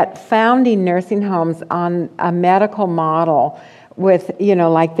that founding nursing homes on a medical model with,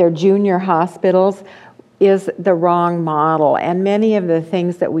 like their junior hospitals is the wrong model. And many of the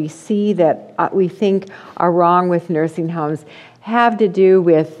things that we see that we think are wrong with nursing homes have to do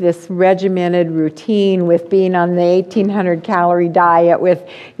with this regimented routine, with being on the 1,800 calorie diet, with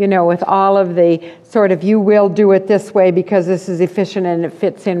all of the sort of, you will do it this way because this is efficient and it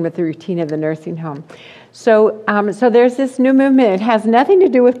fits in with the routine of the nursing home. So there's this new movement. It has nothing to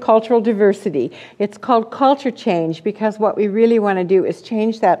do with cultural diversity. It's called culture change, because what we really want to do is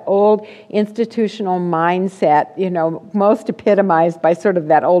change that old institutional mindset, most epitomized by sort of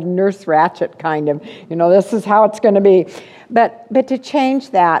that old Nurse Ratched kind of, this is how it's going to be. But to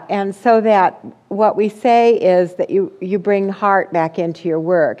change that, and so that what we say is that you bring heart back into your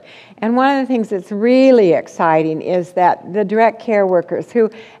work. And one of the things that's really exciting is that the direct care workers, who,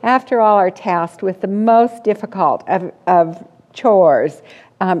 after all, are tasked with the most difficult of chores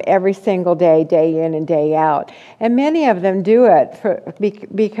every single day, day in and day out. And many of them do it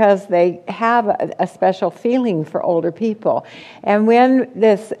because they have a special feeling for older people. And when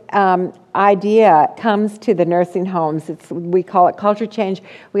this idea comes to the nursing homes, we call it culture change.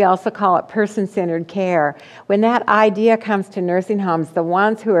 We also call it person-centered care. When that idea comes to nursing homes, the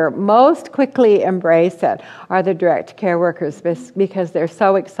ones who are most quickly embrace it are the direct care workers, because they're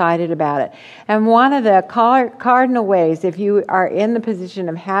so excited about it. And one of the cardinal ways, if you are in the position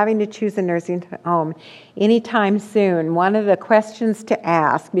of having to choose a nursing home anytime soon, one of the questions to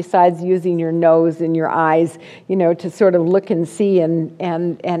ask, besides using your nose and your eyes, to sort of look and see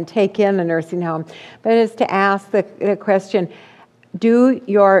and take in the nursing home, but is to ask the question, do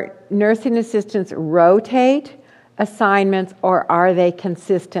your nursing assistants rotate assignments, or are they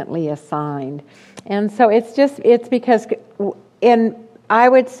consistently assigned? And so it's because I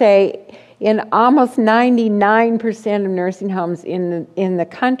would say in almost 99% of nursing homes in the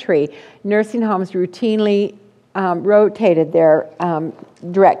country, nursing homes routinely rotated their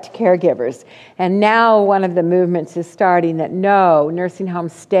direct caregivers. And now one of the movements is starting that no, nursing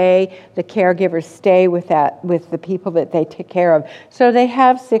homes stay, the caregivers stay with the people that they take care of. So they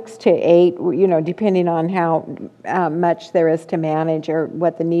have 6 to 8, depending on how much there is to manage or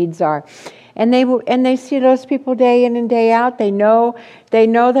what the needs are. And they see those people day in and day out. They know that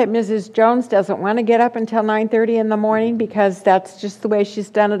Mrs. Jones doesn't want to get up until 9:30 in the morning, because that's just the way she's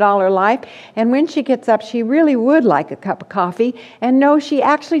done it all her life. And when she gets up, she really would like a cup of coffee. And no, she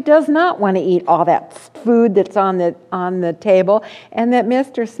actually does not want to eat all that food that's on the table. And that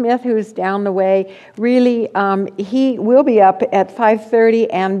Mr. Smith, who's down the way, really he will be up at 5:30.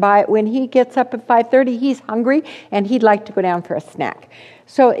 And when he gets up at 5:30, he's hungry and he'd like to go down for a snack.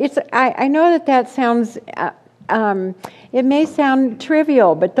 So I know that sounds, it may sound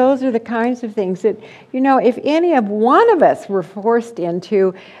trivial, but those are the kinds of things that, if any of one of us were forced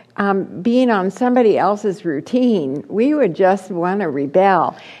into being on somebody else's routine, we would just want to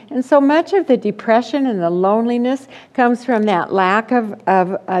rebel. And so much of the depression and the loneliness comes from that lack of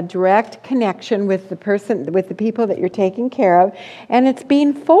a direct connection with the people that you're taking care of, and it's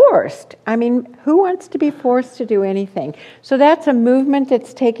being forced. I mean, who wants to be forced to do anything? So that's a movement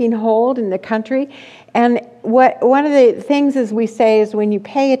that's taking hold in the country. And one of the things, as we say, is when you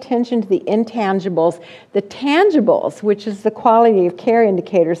pay attention to the intangibles, the tangibles, which is the quality of care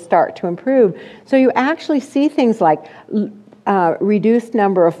indicators, start to improve. So you actually see things like reduced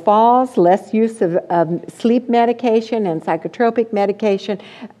number of falls, less use of sleep medication and psychotropic medication.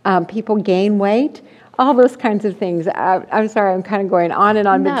 People gain weight. All those kinds of things. I'm sorry, I'm kind of going on and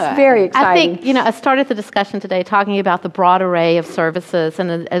on, but it's very exciting. I think, I started the discussion today talking about the broad array of services,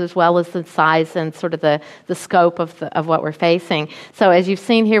 and as well as the size and sort of the scope of what we're facing. So as you've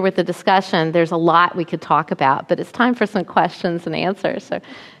seen here with the discussion, there's a lot we could talk about, but it's time for some questions and answers. So,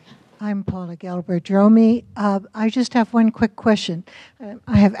 I'm Paula Galbert-Dromi. I just have one quick question.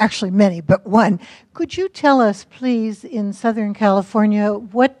 I have actually many, but one. Could you tell us, please, in Southern California,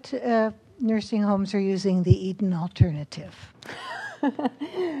 what nursing homes are using the Eden alternative?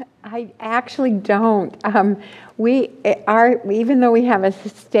 I actually don't. Even though we have a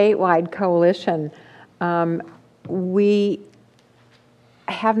statewide coalition, we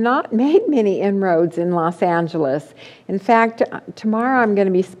have not made many inroads in Los Angeles. In fact, tomorrow I'm going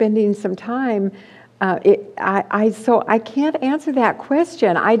to be spending some time. So I can't answer that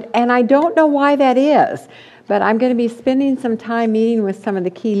question. I don't know why that is. But I'm going to be spending some time meeting with some of the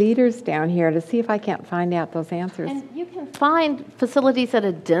key leaders down here to see if I can't find out those answers. And you can find facilities that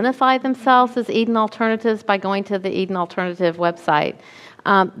identify themselves as Eden Alternatives by going to the Eden Alternative website.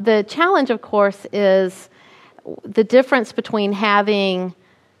 The challenge, of course, is the difference between having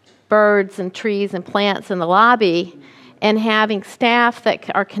birds and trees and plants in the lobby and having staff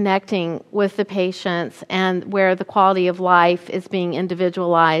that are connecting with the patients, and where the quality of life is being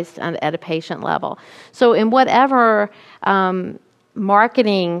individualized at a patient level. So in whatever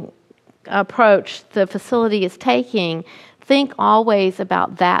marketing approach the facility is taking, think always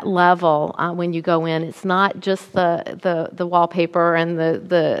about that level when you go in. It's not just the wallpaper and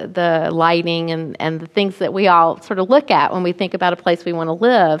the lighting and the things that we all sort of look at when we think about a place we want to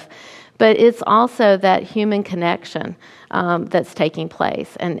live, but it's also that human connection that's taking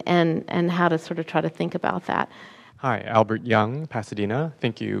place and how to sort of try to think about that. Hi, Albert Young, Pasadena.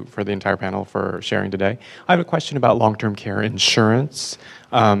 Thank you for the entire panel for sharing today. I have a question about long-term care insurance.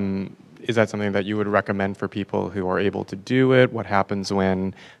 Is that something that you would recommend for people who are able to do it? What happens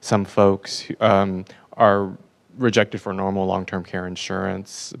when some folks are rejected for normal long-term care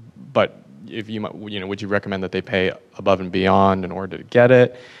insurance, but would you recommend that they pay above and beyond in order to get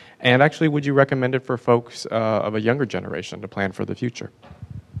it? And actually, would you recommend it for folks of a younger generation to plan for the future?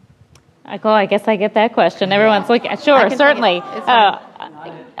 I guess I get that question. Everyone's looking. Sure, certainly.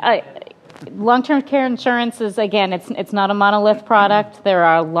 Long-term care insurance is, again, it's not a monolith product. There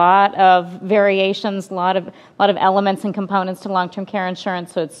are a lot of variations, a lot of elements and components to long-term care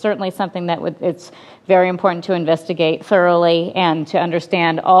insurance. So it's certainly something that it's very important to investigate thoroughly and to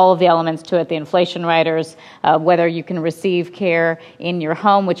understand all of the elements to it, the inflation riders, whether you can receive care in your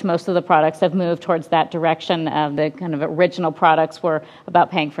home, which most of the products have moved towards that direction. The kind of original products were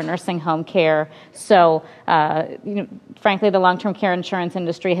about paying for nursing home care. So, frankly, the long-term care insurance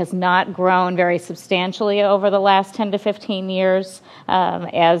industry has not grown very substantially over the last 10 to 15 years,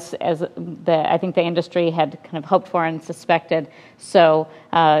 as I think the industry had kind of hoped for and suspected. So,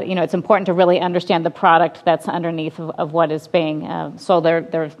 it's important to really understand the product that's underneath of what is being sold.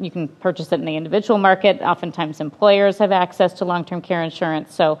 There, you can purchase it in the individual market. Oftentimes, employers have access to long-term care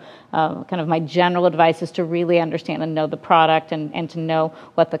insurance. So, kind of my general advice is to really understand and know the product and to know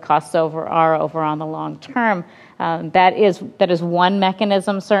what the costs are over on the long term. That is one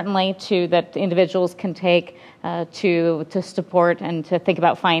mechanism, certainly, that individuals can take to support and to think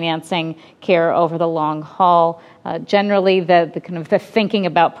about financing care over the long haul. Generally, the kind of the thinking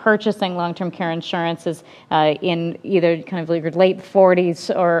about purchasing long-term care insurance is in either kind of your late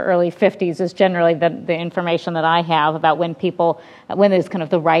 40s or early 50s is generally the information that I have about when is kind of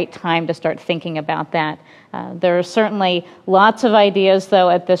the right time to start thinking about that. There are certainly lots of ideas,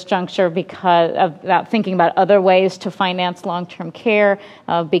 though, at this juncture about thinking about other ways to finance long-term care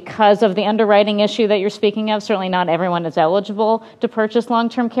because of the underwriting issue that you're speaking of. Certainly not everyone is eligible to purchase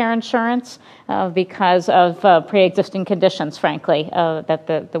long-term care insurance because of pre-existing conditions, frankly,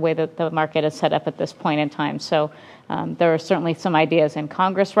 that the way that the market is set up at this point in time. So there are certainly some ideas in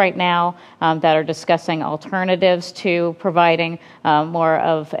Congress right now that are discussing alternatives to providing more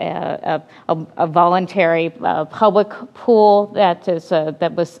of a voluntary public pool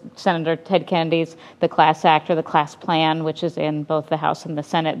that was Senator Ted Kennedy's the Class Act or the Class Plan, which is in both the House and the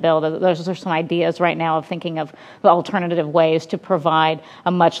Senate bill. Those are some ideas right now of thinking of the alternative ways to provide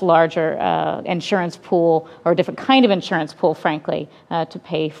a much larger insurance pool or a different kind of insurance pool, frankly, to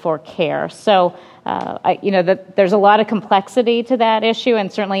pay for care. So. There's a lot of complexity to that issue,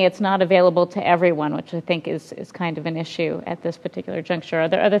 and certainly it's not available to everyone, which I think is kind of an issue at this particular juncture. Are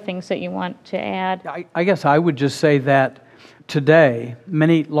there other things that you want to add? I guess I would just say that today,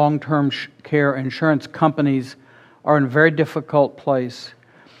 many long-term care insurance companies are in a very difficult place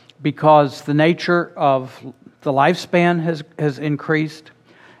because the nature of the lifespan has increased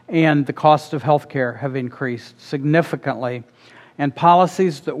and the cost of health care have increased significantly. And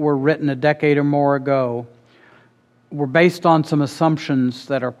policies that were written a decade or more ago were based on some assumptions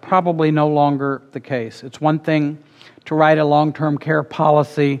that are probably no longer the case. It's one thing to write a long-term care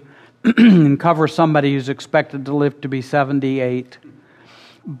policy and cover somebody who's expected to live to be 78,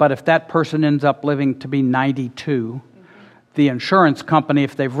 but if that person ends up living to be 92, the insurance company,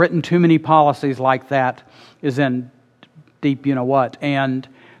 if they've written too many policies like that, is in deep you-know-what. And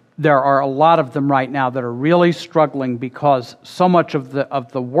there are a lot of them right now that are really struggling because so much of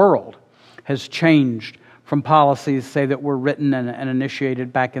the world has changed from policies, say, that were written and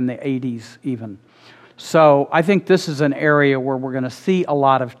initiated back in the 80s even. So I think this is an area where we're going to see a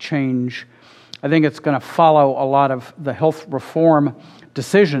lot of change. I think it's going to follow a lot of the health reform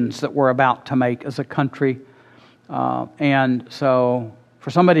decisions that we're about to make as a country. And so for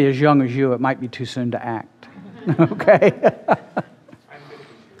somebody as young as you, it might be too soon to act. Okay?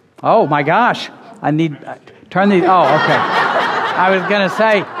 Oh my gosh! I need turn these. Oh, okay. I was gonna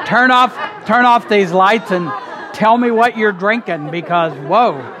say turn off these lights and tell me what you're drinking because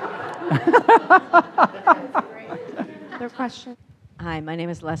whoa. Their question. Hi, my name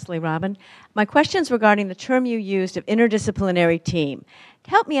is Leslie Robin. My question is regarding the term you used of interdisciplinary team.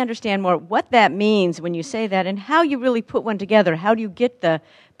 Help me understand more what that means when you say that and how you really put one together. How do you get the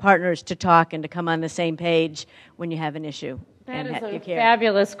partners to talk and to come on the same page when you have an issue? That and is a you care?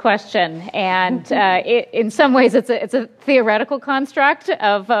 fabulous question, and in some ways, it's a theoretical construct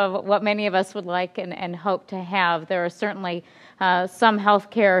of what many of us would like and hope to have. There are certainly some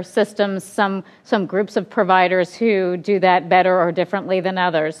healthcare systems, some groups of providers who do that better or differently than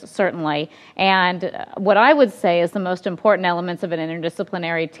others, certainly. And what I would say is the most important elements of an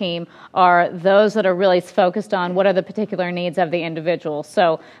interdisciplinary team are those that are really focused on what are the particular needs of the individual.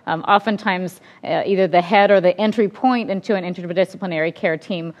 So oftentimes, either the head or the entry point into an interdisciplinary care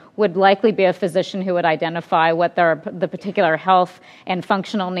team would likely be a physician who would identify what the particular health and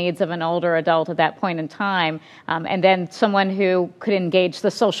functional needs of an older adult at that point in time, and then someone who could engage the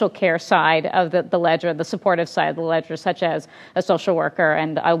social care side of the ledger, the supportive side of the ledger, such as a social worker.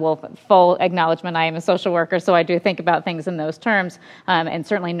 And I will full acknowledgement, I am a social worker, so I do think about things in those terms. And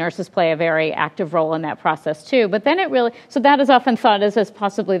certainly nurses play a very active role in that process too. But then so that is often thought as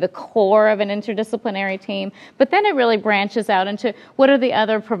possibly the core of an interdisciplinary team. But then it really branches out into what are the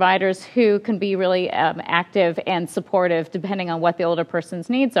other providers who can be really active and supportive depending on what the older person's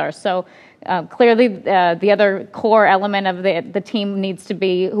needs are. So clearly, the other core element of the team needs to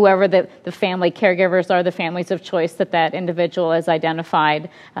be whoever the family caregivers are, the families of choice that individual is identified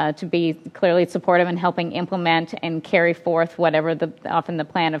to be clearly supportive and helping implement and carry forth whatever often the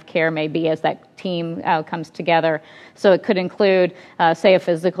plan of care may be as that team comes together. So it could include, say, a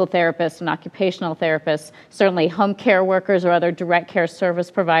physical therapist, an occupational therapist, certainly home care workers or other direct care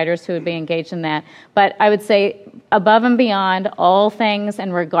service providers who would be engaged in that. But I would say above and beyond all things,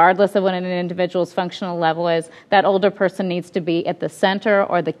 and regardless of what an individual's functional level is, that older person needs to be at the center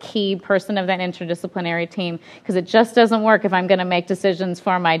or the key person of that interdisciplinary team, because it just doesn't work if I'm going to make decisions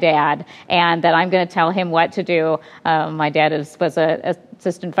for my dad and that I'm going to tell him what to do. My dad was an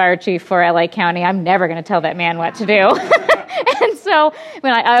assistant fire chief for LA County. I'm never going to tell that man what to do. And so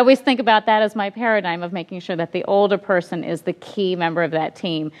I always think about that as my paradigm of making sure that the older person is the key member of that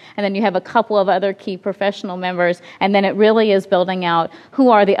team. And then you have a couple of other key professional members, and then it really is building out who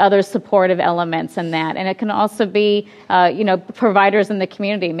are the other supportive elements in that. And it can also be, providers in the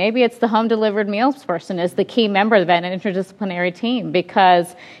community. Maybe it's the home-delivered meals person is the key member of that interdisciplinary team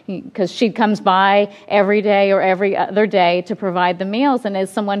because she comes by every day or every other day to provide the meals and is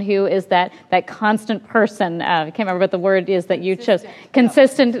someone who is that constant person. I can't remember what the word is that you chose.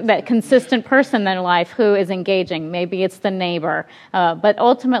 That consistent person in their life who is engaging. Maybe it's the neighbor. But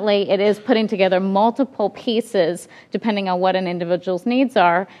ultimately, it is putting together multiple pieces depending on what an individual's needs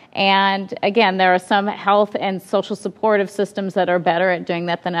are. And again, there are some health and social supportive systems that are better at doing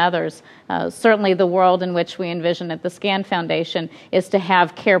that than others. Certainly the world in which we envision at the SCAN Foundation is to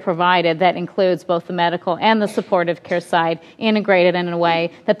have care provided that includes both the medical and the supportive care side integrated in a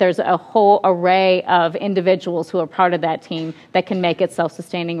way that there's a whole array of individuals who are part of that team that can make it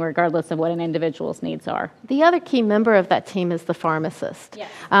self-sustaining regardless of what an individual's needs are. The other key member of that team is the pharmacist. Yes,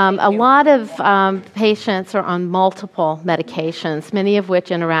 a lot of patients are on multiple medications, many of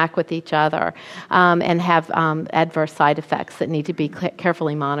which interact with each other and have adverse side effects that need to be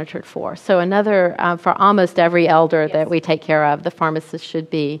carefully monitored for. So another, for almost every elder that we take care of, the pharmacist should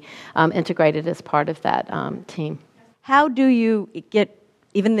be integrated as part of that team. How do you get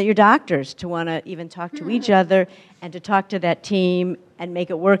even your doctors to want to even talk to each other and to talk to that team and make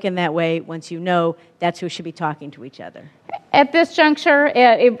it work in that way once you know that's who should be talking to each other? At this juncture,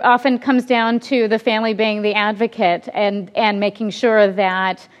 it often comes down to the family being the advocate and making sure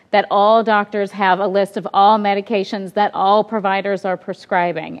that all doctors have a list of all medications that all providers are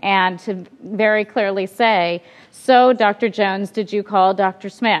prescribing, and to very clearly say, so Dr. Jones, did you call Dr.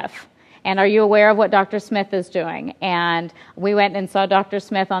 Smith? And are you aware of what Dr. Smith is doing? And we went and saw Dr.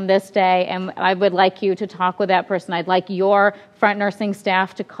 Smith on this day, and I would like you to talk with that person. I'd like your front nursing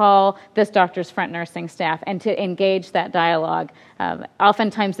staff to call this doctor's front nursing staff and to engage that dialogue.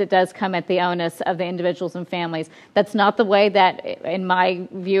 Oftentimes it does come at the onus of the individuals and families. That's not the way that, in my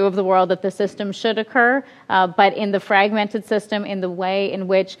view of the world, that the system should occur, but in the fragmented system, in the way in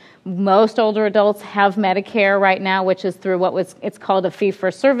which most older adults have Medicare right now, which is through it's called a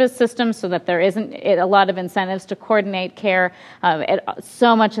fee-for-service system, so that there isn't a lot of incentives to coordinate care.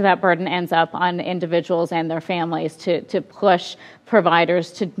 So much of that burden ends up on individuals and their families to push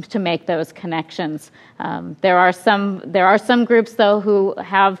providers to make those connections. There are some groups though who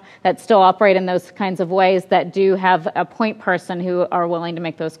that still operate in those kinds of ways that do have a point person who are willing to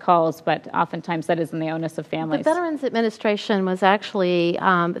make those calls, but oftentimes that isn't the onus of families. The Veterans Administration was actually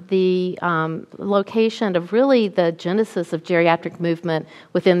the location of really the genesis of geriatric movement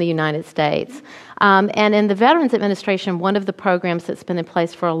within the United States. And in the Veterans Administration, one of the programs that's been in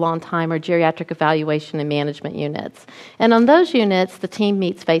place for a long time are geriatric evaluation and management units. And on those units, the team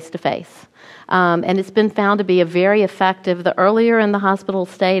meets face-to-face. And it's been found to be a very effective, the earlier in the hospital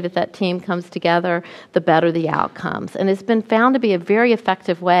stay that team comes together, the better the outcomes. And it's been found to be a very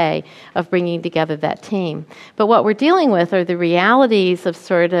effective way of bringing together that team. But what we're dealing with are the realities of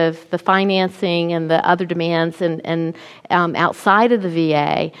sort of the financing and the other demands and outside of the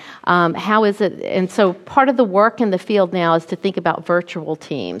VA. How is it? And so part of the work in the field now is to think about virtual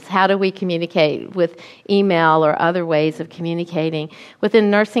teams. How do we communicate with email or other ways of communicating? Within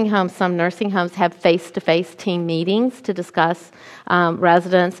nursing homes, some nursing homes have face-to-face team meetings to discuss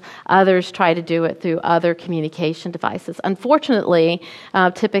residents. Others try to do it through other communication devices. Unfortunately,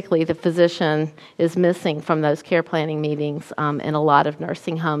 typically the physician is missing from those care planning meetings in a lot of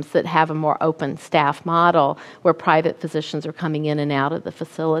nursing homes that have a more open staff model where private physicians are coming in and out of the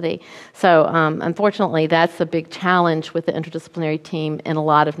facility. So unfortunately, that's a big challenge with the interdisciplinary team in a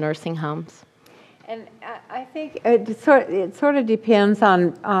lot of nursing homes. And I think it sort of depends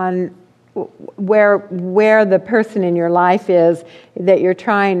on where the person in your life is that you're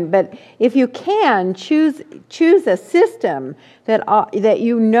trying. But if you can choose a system that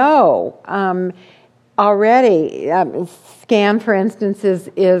you know already. SCAN, for instance,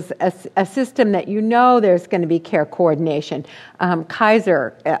 is a system that you know there's going to be care coordination.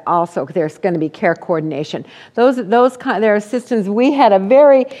 Kaiser also, there's going to be care coordination. There are systems. We had a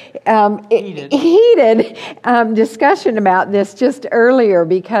very heated discussion about this just earlier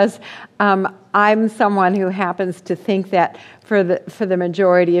because I'm someone who happens to think that for the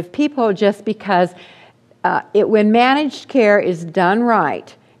majority of people, just because when managed care is done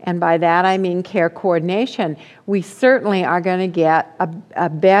right, and by that I mean care coordination, we certainly are going to get a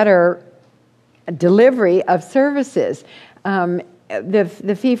better delivery of services.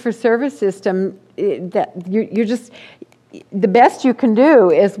 The fee-for-service system, that you're just, the best you can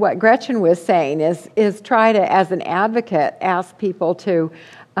do is what Gretchen was saying, is try to, as an advocate, ask people to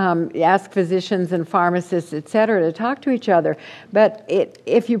ask physicians and pharmacists, et cetera, to talk to each other. But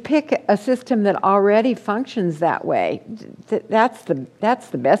if you pick a system that already functions that way, that's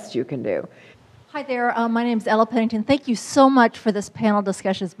the best you can do. Hi there. My name is Ella Pennington. Thank you so much for this panel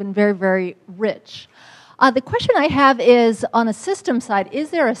discussion. It's been very, very rich. The question I have is, on a system side, is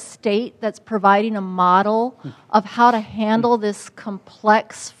there a state that's providing a model of how to handle this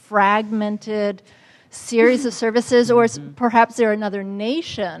complex, fragmented series of services, or is perhaps there another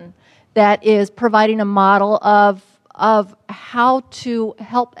nation that is providing a model of how to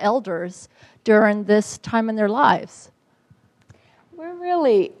help elders during this time in their lives? We're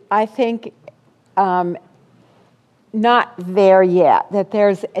really, I think, not there yet, that there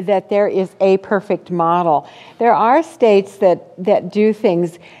is a perfect model. There are states that do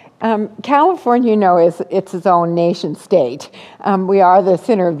things. California, it's its own nation state. We are the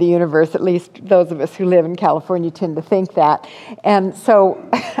center of the universe, at least those of us who live in California tend to think that. And so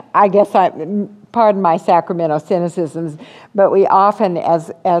I guess pardon my Sacramento cynicisms, but we often, as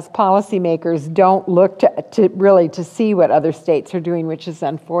policymakers, don't look to see what other states are doing, which is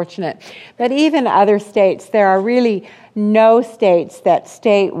unfortunate. But even other states, there are really no states that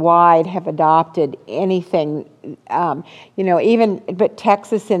statewide have adopted anything. But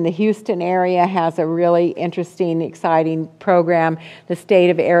Texas in the Houston area has a really interesting, exciting program. The state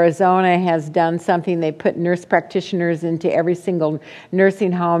of Arizona has done something. They put nurse practitioners into every single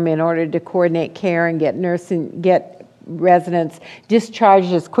nursing home in order to coordinate care and get residents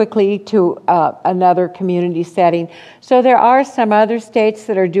discharged as quickly to another community setting. So there are some other states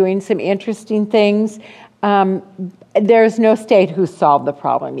that are doing some interesting things. There's no state who's solved the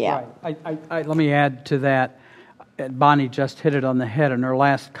problem yet. Right. Let me add to that. Bonnie just hit it on the head in her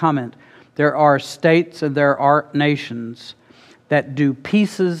last comment. There are states and there are nations that do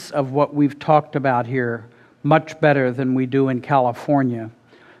pieces of what we've talked about here much better than we do in California.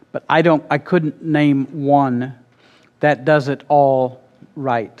 But I couldn't name one that does it all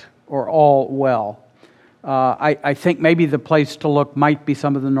right or all well. I think maybe the place to look might be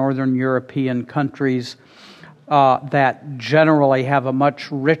some of the Northern European countries that generally have a much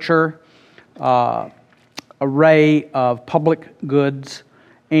richer array of public goods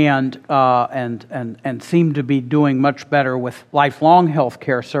and seem to be doing much better with lifelong health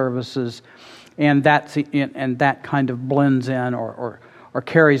care services, and that kind of blends in or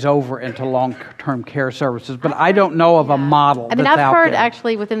carries over into long-term care services. But I don't know of a model that's out there. I've heard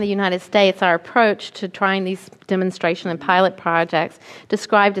actually within the United States our approach to trying these demonstration and pilot projects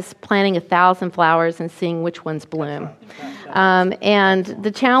described as planting 1,000 flowers and seeing which ones bloom. And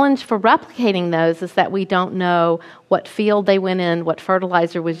the challenge for replicating those is that we don't know what field they went in, what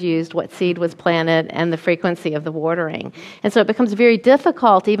fertilizer was used, what seed was planted, and the frequency of the watering. And so it becomes very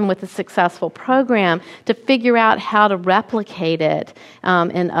difficult, even with a successful program, to figure out how to replicate it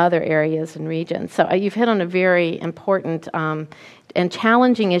in other areas and regions. So you've hit on a very important and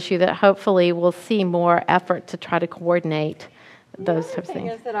challenging issue that hopefully we'll see more effort to try to coordinate those types of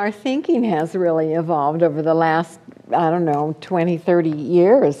things. Is that our thinking has really evolved over the last, 20, 30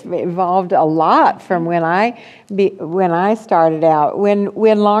 years. It evolved a lot from when I started out. When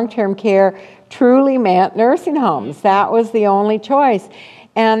long-term care truly meant nursing homes, that was the only choice.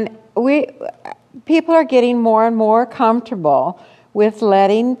 And people are getting more and more comfortable with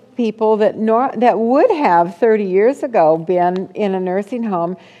letting people that would have 30 years ago been in a nursing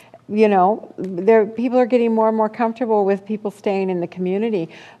home. People are getting more and more comfortable with people staying in the community.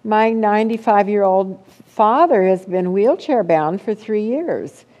 My 95-year-old father has been wheelchair bound for 3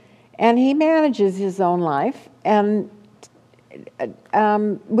 years, and he manages his own life, and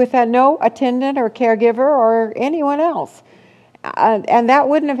with no attendant or caregiver or anyone else. And that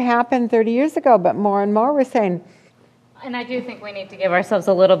wouldn't have happened 30 years ago, but more and more we're saying. And I do think we need to give ourselves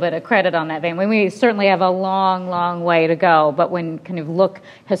a little bit of credit on that vein. We certainly have a long, long way to go, but when kind of look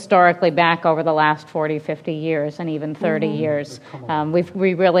historically back over the last 40, 50 years, and even 30 years,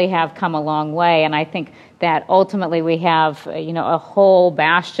 we really have come a long way. And I think that ultimately we have, a whole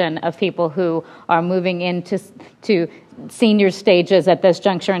bastion of people who are moving into senior stages at this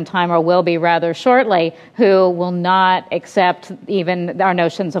juncture in time, or will be rather shortly, who will not accept even our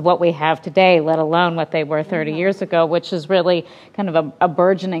notions of what we have today, let alone what they were 30 years ago, which is really kind of a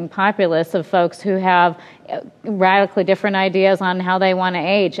burgeoning populace of folks who have radically different ideas on how they want to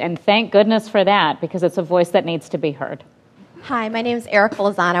age. And thank goodness for that, because it's a voice that needs to be heard. Hi, my name is Erica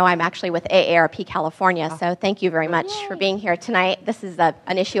Lozano. I'm actually with AARP California, so thank you very much for being here tonight. This is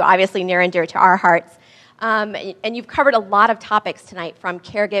an issue obviously near and dear to our hearts. And you've covered a lot of topics tonight, from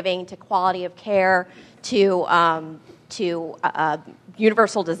caregiving to quality of care to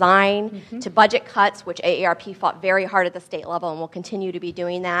universal design, to budget cuts, which AARP fought very hard at the state level and will continue to be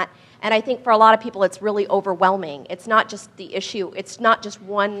doing that. And I think for a lot of people it's really overwhelming. It's not just the issue, it's not just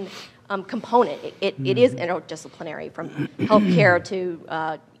one component. It is interdisciplinary, from healthcare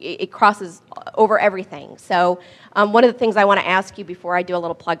to it crosses over everything. So one of the things I want to ask you before I do a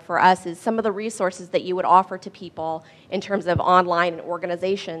little plug for us is some of the resources that you would offer to people in terms of online and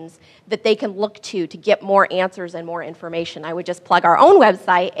organizations that they can look to get more answers and more information. I would just plug our own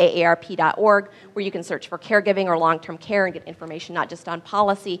website, aarp.org, where you can search for caregiving or long-term care and get information not just on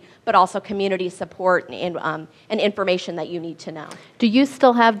policy, but also community support and information that you need to know. Do you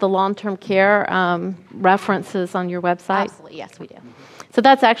still have the long-term care references on your website? Absolutely, yes, we do. So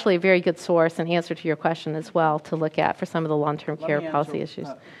that's actually a very good source and answer to your question as well, to look at for some of the long-term care policy issues.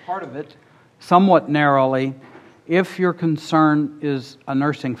 Part of it, somewhat narrowly, if your concern is a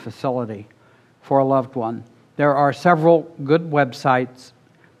nursing facility for a loved one, there are several good websites.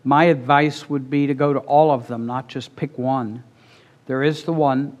 My advice would be to go to all of them, not just pick one. There is the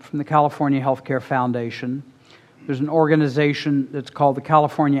one from the California Healthcare Foundation. There's an organization that's called the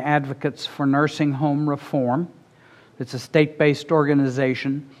California Advocates for Nursing Home Reform. It's a state-based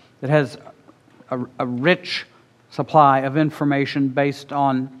organization that has a rich supply of information based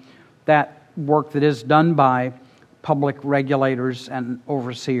on that work that is done by public regulators and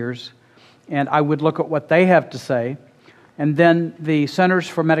overseers. And I would look at what they have to say. And then the Centers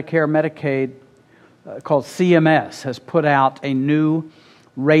for Medicare and Medicaid, called CMS, has put out a new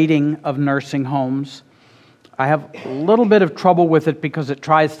rating of nursing homes. I have a little bit of trouble with it because it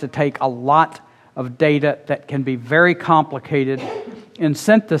tries to take a lot of data that can be very complicated and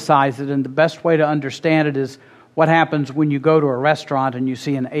synthesize it. And the best way to understand it is what happens when you go to a restaurant and you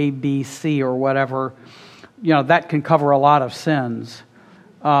see an A, B, C or whatever. That can cover a lot of sins.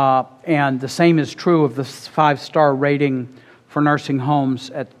 And the same is true of the 5-star rating for nursing homes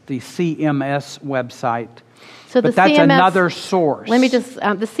at the CMS website. So but that's another source. Let me just, the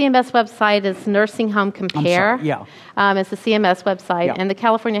CMS website is Nursing Home Compare. It's the CMS website. Yeah. And the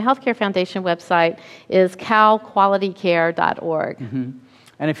California Healthcare Foundation website is calqualitycare.org. Mm-hmm.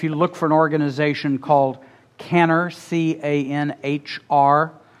 And if you look for an organization called CANHR,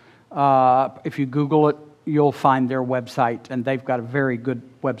 C-A-N-H-R, if you Google it, you'll find their website. And they've got a very good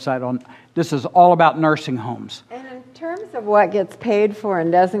website on, this is all about nursing homes. And in terms of what gets paid for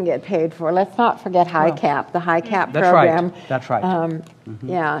and doesn't get paid for, let's not forget HICAP, the HICAP program. That's right.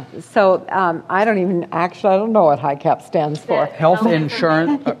 Yeah, so I don't know what HICAP stands for. Health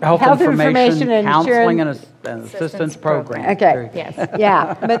insurance, health information counseling and assistance program. Okay. Yes.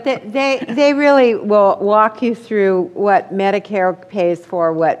 Yeah, but they really will walk you through what Medicare pays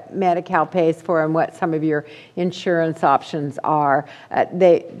for, what Medi-Cal pays for, and what some of your insurance options are.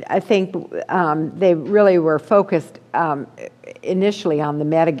 I think they really were focused initially on the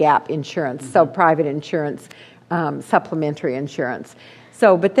Medigap insurance, so private insurance, supplementary insurance.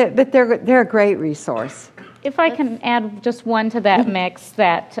 So, but they're a great resource. If I can add just one to that mix,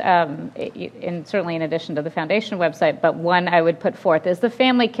 that and certainly in addition to the foundation website, but one I would put forth is the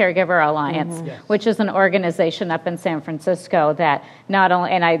Family Caregiver Alliance, which is an organization up in San Francisco that not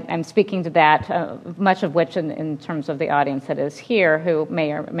only, and I'm speaking to that, much of which in terms of the audience that is here, who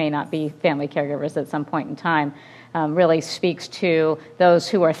may or may not be family caregivers at some point in time, really speaks to those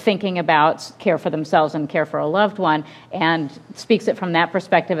who are thinking about care for themselves and care for a loved one, and speaks it from that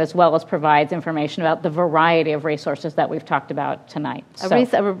perspective, as well as provides information about the variety of resources that we've talked about tonight.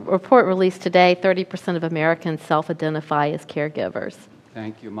 A report released today, 30% of Americans self-identify as caregivers.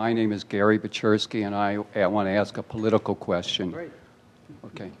 Thank you. My name is Gary Bachersky, and I want to ask a political question. Great.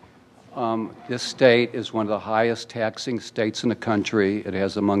 Okay. This state is one of the highest taxing states in the country. It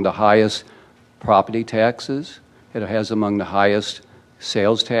has among the highest property taxes. It has among the highest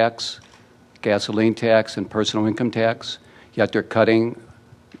sales tax, gasoline tax, and personal income tax. Yet they're cutting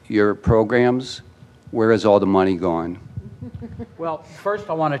your programs. Where is all the money going? Well, first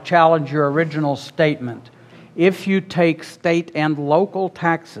I want to challenge your original statement. If you take state and local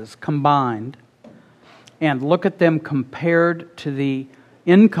taxes combined and look at them compared to the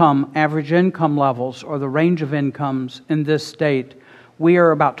average income levels or the range of incomes in this state, we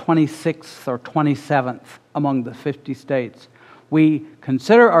are about 26th or 27th among the 50 states. We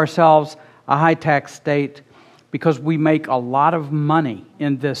consider ourselves a high-tax state because we make a lot of money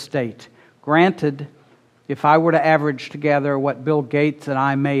in this state. Granted, if I were to average together what Bill Gates and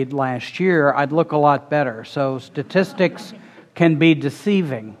I made last year, I'd look a lot better. So statistics can be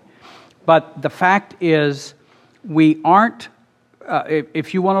deceiving. But the fact is, we aren't,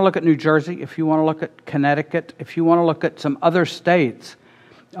 if you want to look at New Jersey, if you want to look at Connecticut, if you want to look at some other states,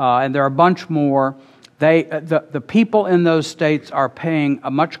 and there are a bunch more, the people in those states are paying a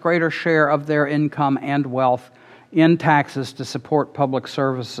much greater share of their income and wealth in taxes to support public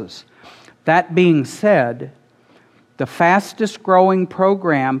services. That being said, the fastest growing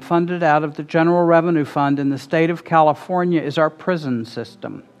program funded out of the General Revenue Fund in the state of California is our prison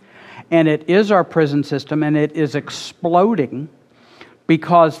system. And it is our prison system, and it is exploding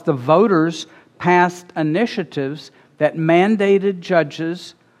because the voters passed initiatives that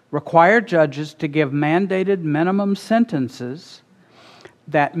required judges to give mandated minimum sentences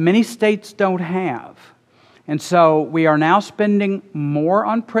that many states don't have. And so we are now spending more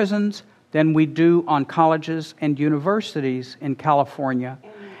on prisons than we do on colleges and universities in California.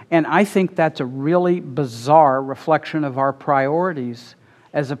 And I think that's a really bizarre reflection of our priorities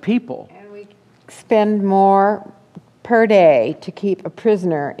as a people. And we spend more per day to keep a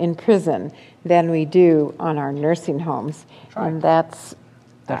prisoner in prison than we do on our nursing homes. Right. And that's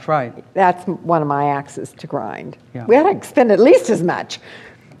right. That's one of my axes to grind. Yeah. We ought to spend at least as much.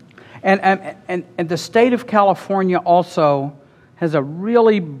 And the state of California also has a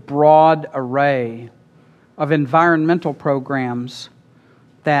really broad array of environmental programs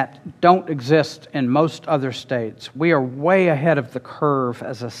that don't exist in most other states. We are way ahead of the curve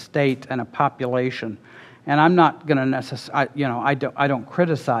as a state and a population. And I'm not going to necessarily, I don't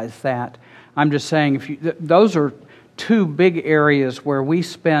criticize that. I'm just saying those are two big areas where we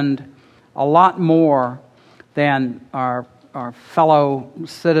spend a lot more than our fellow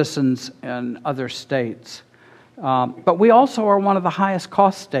citizens in other states. But we also are one of the highest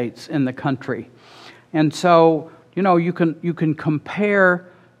cost states in the country. And so, you can compare,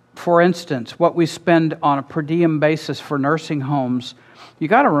 for instance, what we spend on a per diem basis for nursing homes. You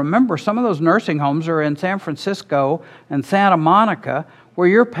got to remember, some of those nursing homes are in San Francisco and Santa Monica, where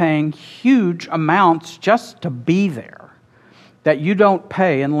you're paying huge amounts just to be there that you don't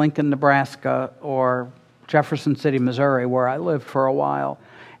pay in Lincoln, Nebraska, or Jefferson City, Missouri, where I lived for a while.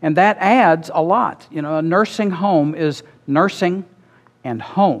 And that adds a lot. A nursing home is nursing and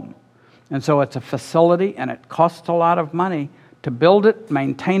home. And so it's a facility, and it costs a lot of money to build it,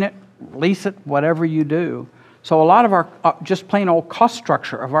 maintain it, lease it, whatever you do. So a lot of our just plain old cost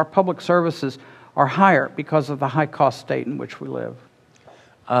structure of our public services are higher because of the high-cost state in which we live.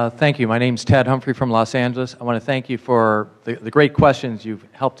 Thank you. My name's Ted Humphrey from Los Angeles. I want to thank you for the great questions you've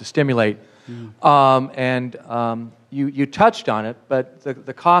helped to stimulate. You touched on it, but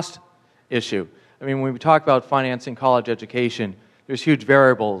the cost issue. I mean, when we talk about financing college education, there's huge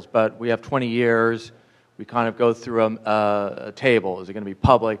variables, but we have 20 years. We kind of go through a table. Is it going to be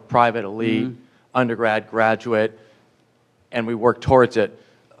public, private, elite, undergrad, graduate, and we work towards it.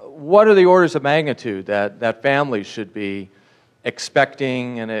 What are the orders of magnitude that families should be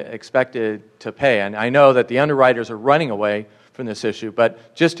expecting and expected to pay? And I know that the underwriters are running away from this issue,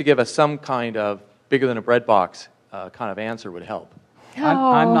 but just to give us some kind of bigger than a bread box kind of answer would help.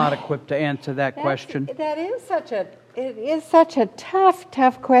 I'm not equipped to answer that question. It is such a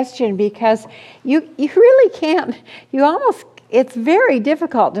tough question because you really can't, it's very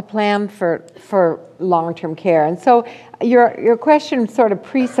difficult to plan for long-term care. And so your question sort of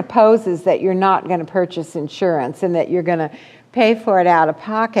presupposes that you're not going to purchase insurance and that you're going to pay for it out of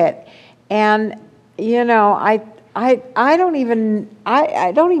pocket. And, I don't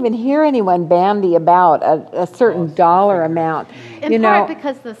even hear anyone bandy about a certain dollar amount. In part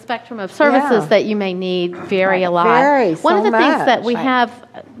because the spectrum of services that you may need vary a lot. One of the things that we have,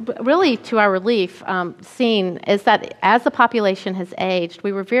 really to our relief, seen is that as the population has aged,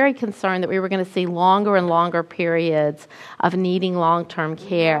 we were very concerned that we were going to see longer and longer periods of needing long-term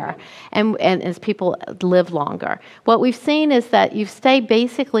care, and as people live longer. What we've seen is that you've stayed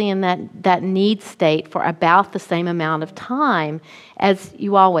basically in that need state for about the same amount of time as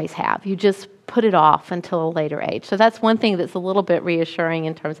you always have. You just put it off until a later age. So that's one thing that's a little bit reassuring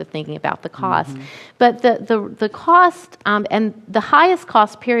in terms of thinking about the cost. But the cost, and the highest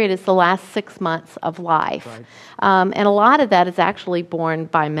cost period is the last 6 months of life. And a lot of that is actually borne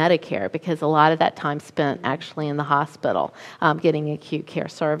by Medicare because a lot of that time spent actually in the hospital getting acute care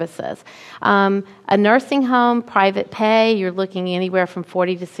services. A nursing home, private pay, you're looking anywhere from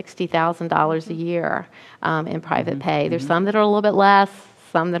 $40,000 to $60,000 a year in private pay. There's some that are a little bit less,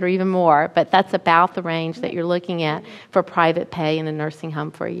 some that are even more, but that's about the range that you're looking at for private pay in a nursing home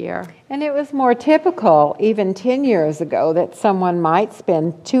for a year. And it was more typical even 10 years ago that someone might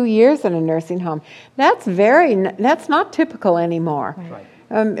spend 2 years in a nursing home. That's not typical anymore.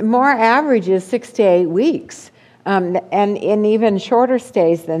 More average is 6 to 8 weeks, and even shorter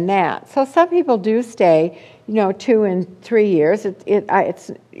stays than that. So some people do stay, 2 and 3 years.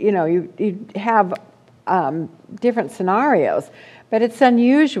 You have different scenarios. But it's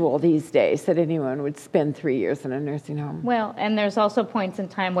unusual these days that anyone would spend 3 years in a nursing home. Well, and there's also points in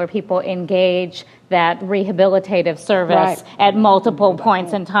time where people engage that rehabilitative service at multiple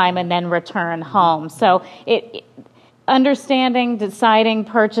points in time and then return home. So understanding, deciding,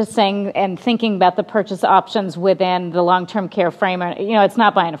 purchasing, and thinking about the purchase options within the long-term care framework, it's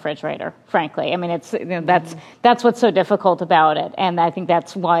not buying a refrigerator, frankly. I mean, it's that's what's so difficult about it, and I think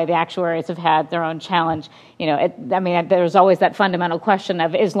that's why the actuaries have had their own challenge. There's always that fundamental question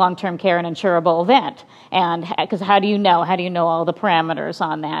of, is long-term care an insurable event? And because how do you know all the parameters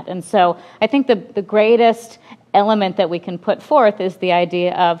on that? And so I think the greatest element that we can put forth is the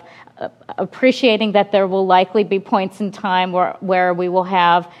idea of appreciating that there will likely be points in time where we will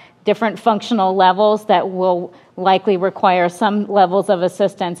have different functional levels that will likely require some levels of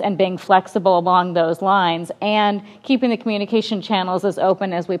assistance, and being flexible along those lines and keeping the communication channels as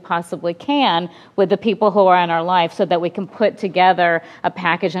open as we possibly can with the people who are in our life so that we can put together a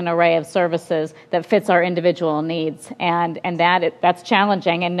package and array of services that fits our individual needs. And that's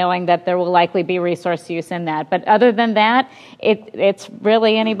challenging, and knowing that there will likely be resource use in that. But other than that, it's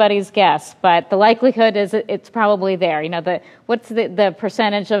really anybody's guess. But the likelihood is it's probably there. What's the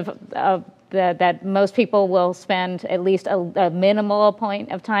percentage of that most people will spend at least a minimal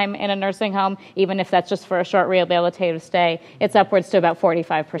point of time in a nursing home, even if that's just for a short rehabilitative stay. It's upwards to about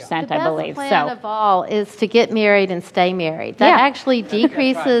 45%, I believe. The best plan of all is to get married and stay married. That actually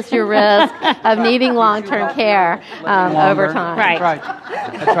decreases your risk of needing long-term care over time.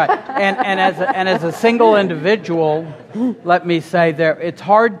 That's right. And as a single individual, let me say it's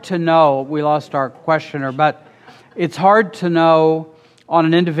hard to know. We lost our questioner, but it's hard to know on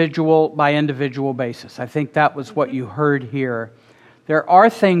an individual by individual basis. I think that was what you heard here. There are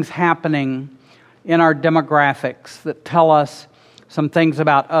things happening in our demographics that tell us some things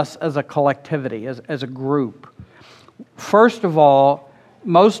about us as a collectivity, as a group. First of all,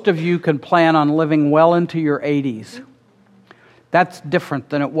 most of you can plan on living well into your 80s. That's different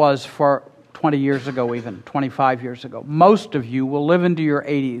than it was for 20 years ago, even 25 years ago. Most of you will live into your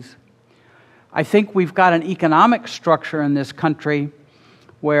 80s. I think we've got an economic structure in this country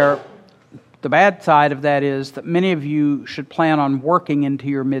where the bad side of that is that many of you should plan on working into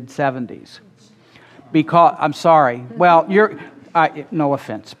your mid-70s. Because, I'm sorry, well, no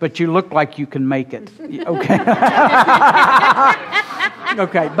offense, but you look like you can make it, okay?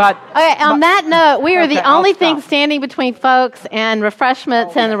 Okay, but... Okay, on that note, we are the Okay, I'll only thing stop. standing between folks and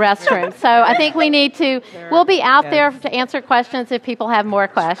refreshments in the restroom. So I think we need to, we'll be out there to answer questions if people have more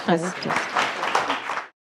questions.